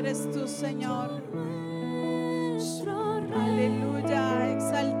 poderoso eres tú, Señor. Aleluya.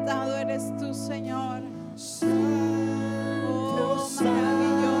 Exaltado eres tú, Señor. Oh,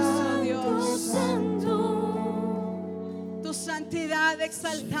 maravilloso Dios. Tu santidad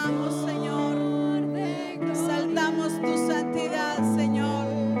exaltamos, Señor. Exaltamos tu santidad, Señor.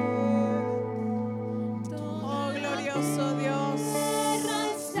 Oh, glorioso Dios.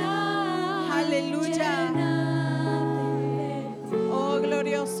 Aleluya. Oh,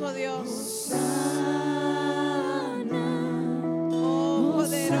 glorioso Dios. Oh,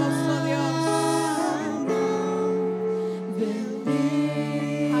 poderoso Dios.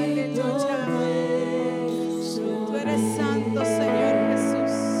 Aleluya. Tú eres santo, Señor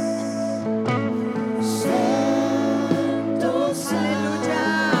Jesús. Santo, santo.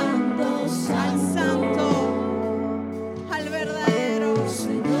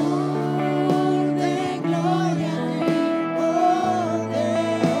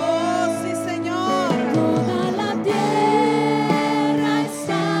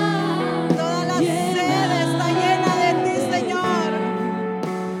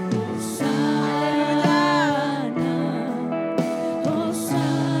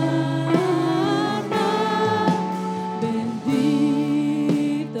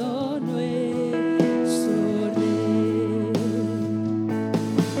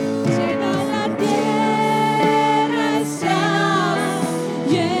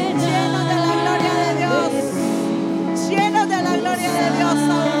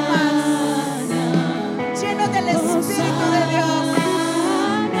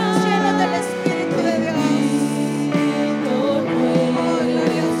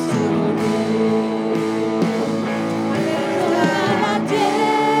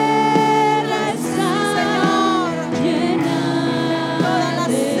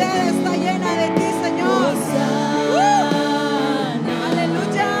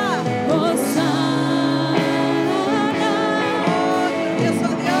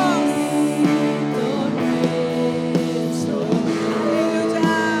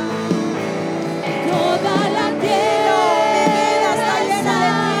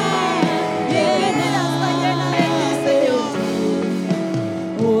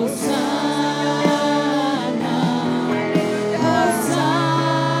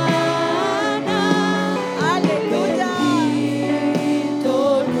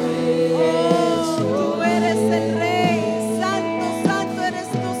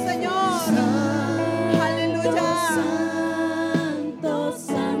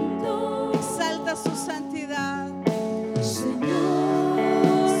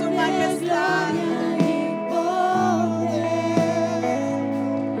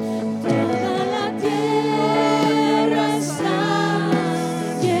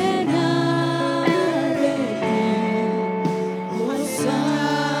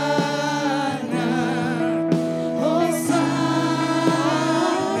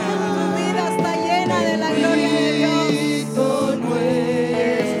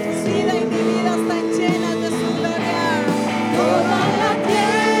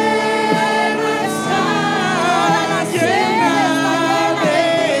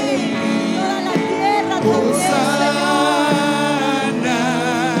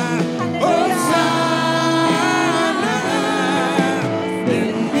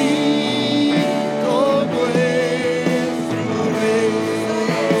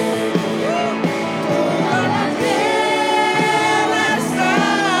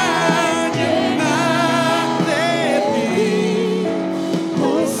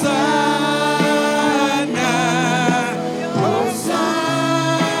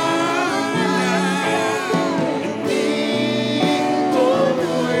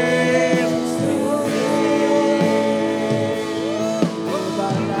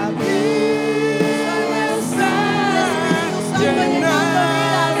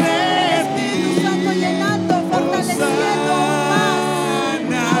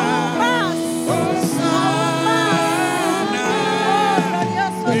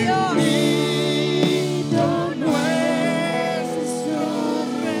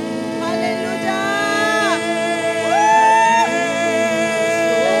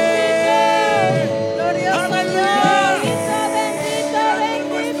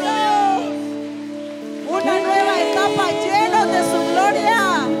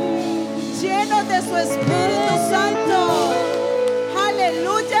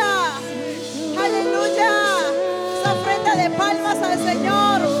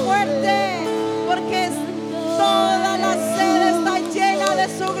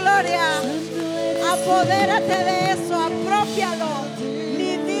 Apodérate de eso, apropialo.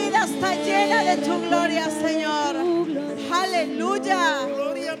 Mi vida está llena de tu gloria, Señor. Aleluya.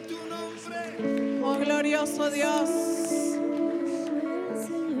 Gloria a tu nombre. Oh, glorioso Dios.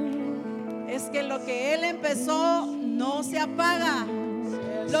 Es que lo que Él empezó no se apaga.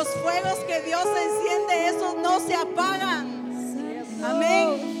 Los fuegos que Dios enciende, esos no se apagan.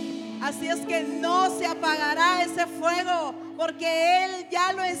 Amén. Así es que no se apagará ese fuego, porque Él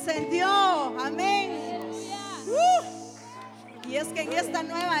ya lo encendió. Amén. Y es que en esta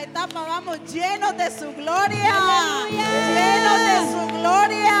nueva etapa vamos llenos de su gloria. Llenos de su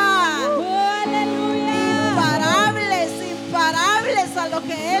gloria. Imparables a lo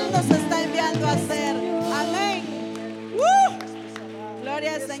que Él nos está enviando a hacer. Amén.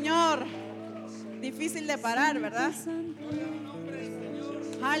 Gloria al Señor. Difícil de parar, ¿verdad?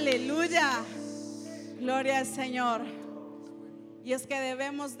 Aleluya. Gloria al Señor. Y es que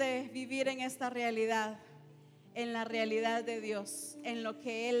debemos de vivir en esta realidad, en la realidad de Dios, en lo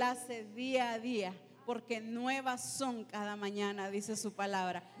que Él hace día a día, porque nuevas son cada mañana, dice su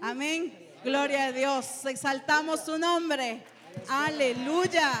palabra. Amén. Gloria a Dios. Exaltamos su nombre.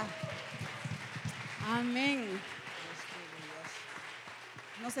 Aleluya. Amén.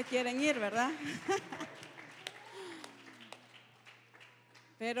 No se quieren ir, ¿verdad?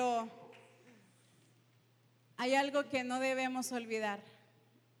 Pero hay algo que no debemos olvidar,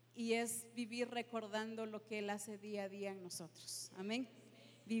 y es vivir recordando lo que Él hace día a día en nosotros. Amén.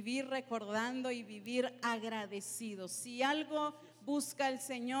 Vivir recordando y vivir agradecidos. Si algo busca el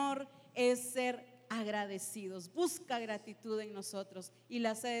Señor es ser agradecidos. Busca gratitud en nosotros, y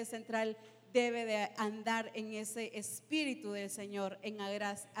la sede central debe de andar en ese espíritu del Señor, en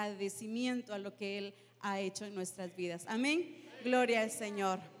agradecimiento a lo que Él ha hecho en nuestras vidas. Amén. Gloria al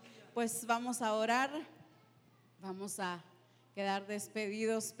Señor. Pues vamos a orar. Vamos a quedar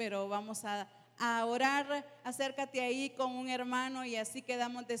despedidos, pero vamos a orar. Acércate ahí con un hermano y así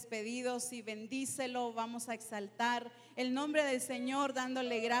quedamos despedidos, y bendícelo. Vamos a exaltar el nombre del Señor,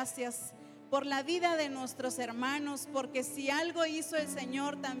 dándole gracias por la vida de nuestros hermanos, porque si algo hizo el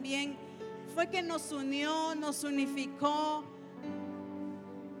Señor también fue que nos unió, nos unificó,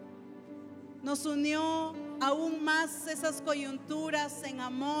 nos unió aún más esas coyunturas en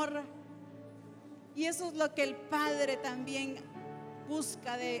amor. Y eso es lo que el Padre también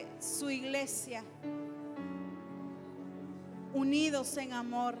busca de su iglesia, unidos en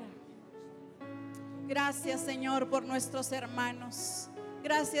amor. Gracias, Señor, por nuestros hermanos.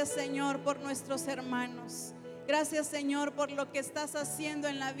 Gracias, Señor, por nuestros hermanos. Gracias, Señor, por lo que estás haciendo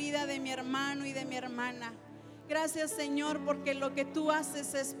en la vida de mi hermano y de mi hermana. Gracias, Señor, porque lo que tú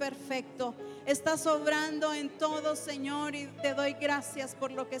haces es perfecto. Estás obrando en todo, Señor, y te doy gracias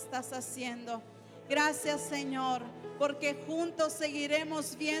por lo que estás haciendo. Gracias, Señor, porque juntos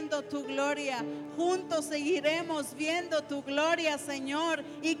seguiremos viendo tu gloria. Juntos seguiremos viendo tu gloria, Señor,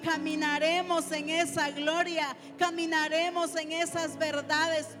 y caminaremos en esa gloria. Caminaremos en esas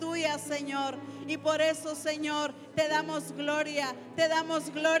verdades tuyas, Señor. Y por eso, Señor, te damos gloria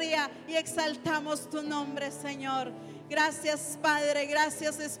y exaltamos tu nombre, Señor. Gracias, Padre,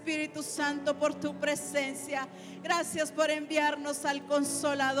 gracias, Espíritu Santo, por tu presencia. Gracias por enviarnos al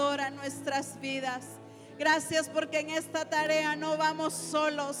Consolador a nuestras vidas. Gracias porque en esta tarea no vamos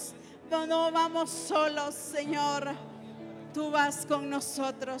solos, no vamos solos, Señor. Tú vas con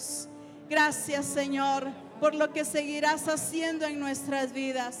nosotros. Gracias, Señor, por lo que seguirás haciendo en nuestras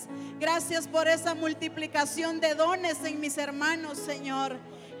vidas. Gracias por esa multiplicación de dones en mis hermanos, Señor.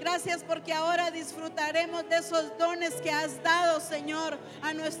 Gracias porque ahora disfrutaremos de esos dones que has dado, Señor,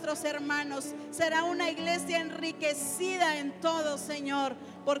 a nuestros hermanos. Será una iglesia enriquecida en todo, Señor,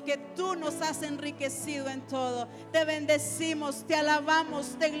 porque tú nos has enriquecido en todo. Te bendecimos, te alabamos,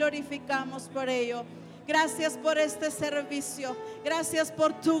 te glorificamos por ello. Gracias por este servicio. Gracias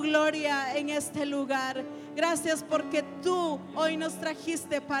por tu gloria en este lugar. Gracias porque tú hoy nos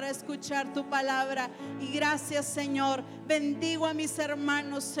trajiste para escuchar tu palabra. Y gracias, Señor. Bendigo a mis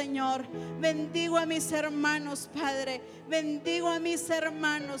hermanos, Señor. Bendigo a mis hermanos, Padre. Bendigo a mis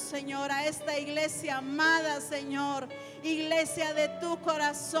hermanos, Señor. A esta iglesia amada, Señor. Iglesia de tu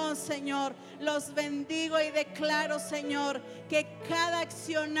corazón, Señor. Los bendigo y declaro, Señor, que cada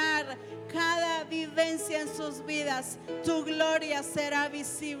accionar, cada vivencia en sus vidas, tu gloria será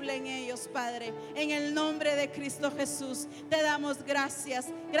visible en ellos, Padre. En el nombre de Cristo Jesús te damos gracias.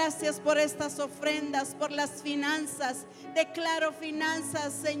 Gracias por estas ofrendas, por las finanzas. Declaro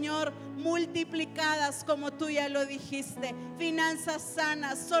finanzas, Señor, multiplicadas como tú ya lo dijiste. Finanzas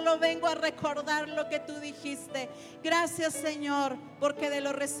sanas. Solo vengo a recordar lo que tú dijiste. Gracias, Señor, porque de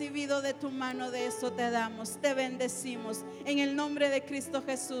lo recibido de tu mano, de eso te damos. Te bendecimos en el nombre de Cristo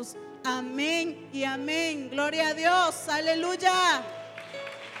Jesús. Amén y amén. Gloria a Dios. Aleluya.